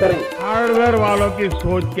पालन करें. हार्डवेयर वालों की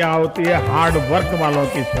सोच क्या होती है, हार्ड वर्क वालों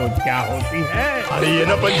की सोच क्या होती है. अरे ये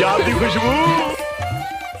ना पंजाब की खुशबू.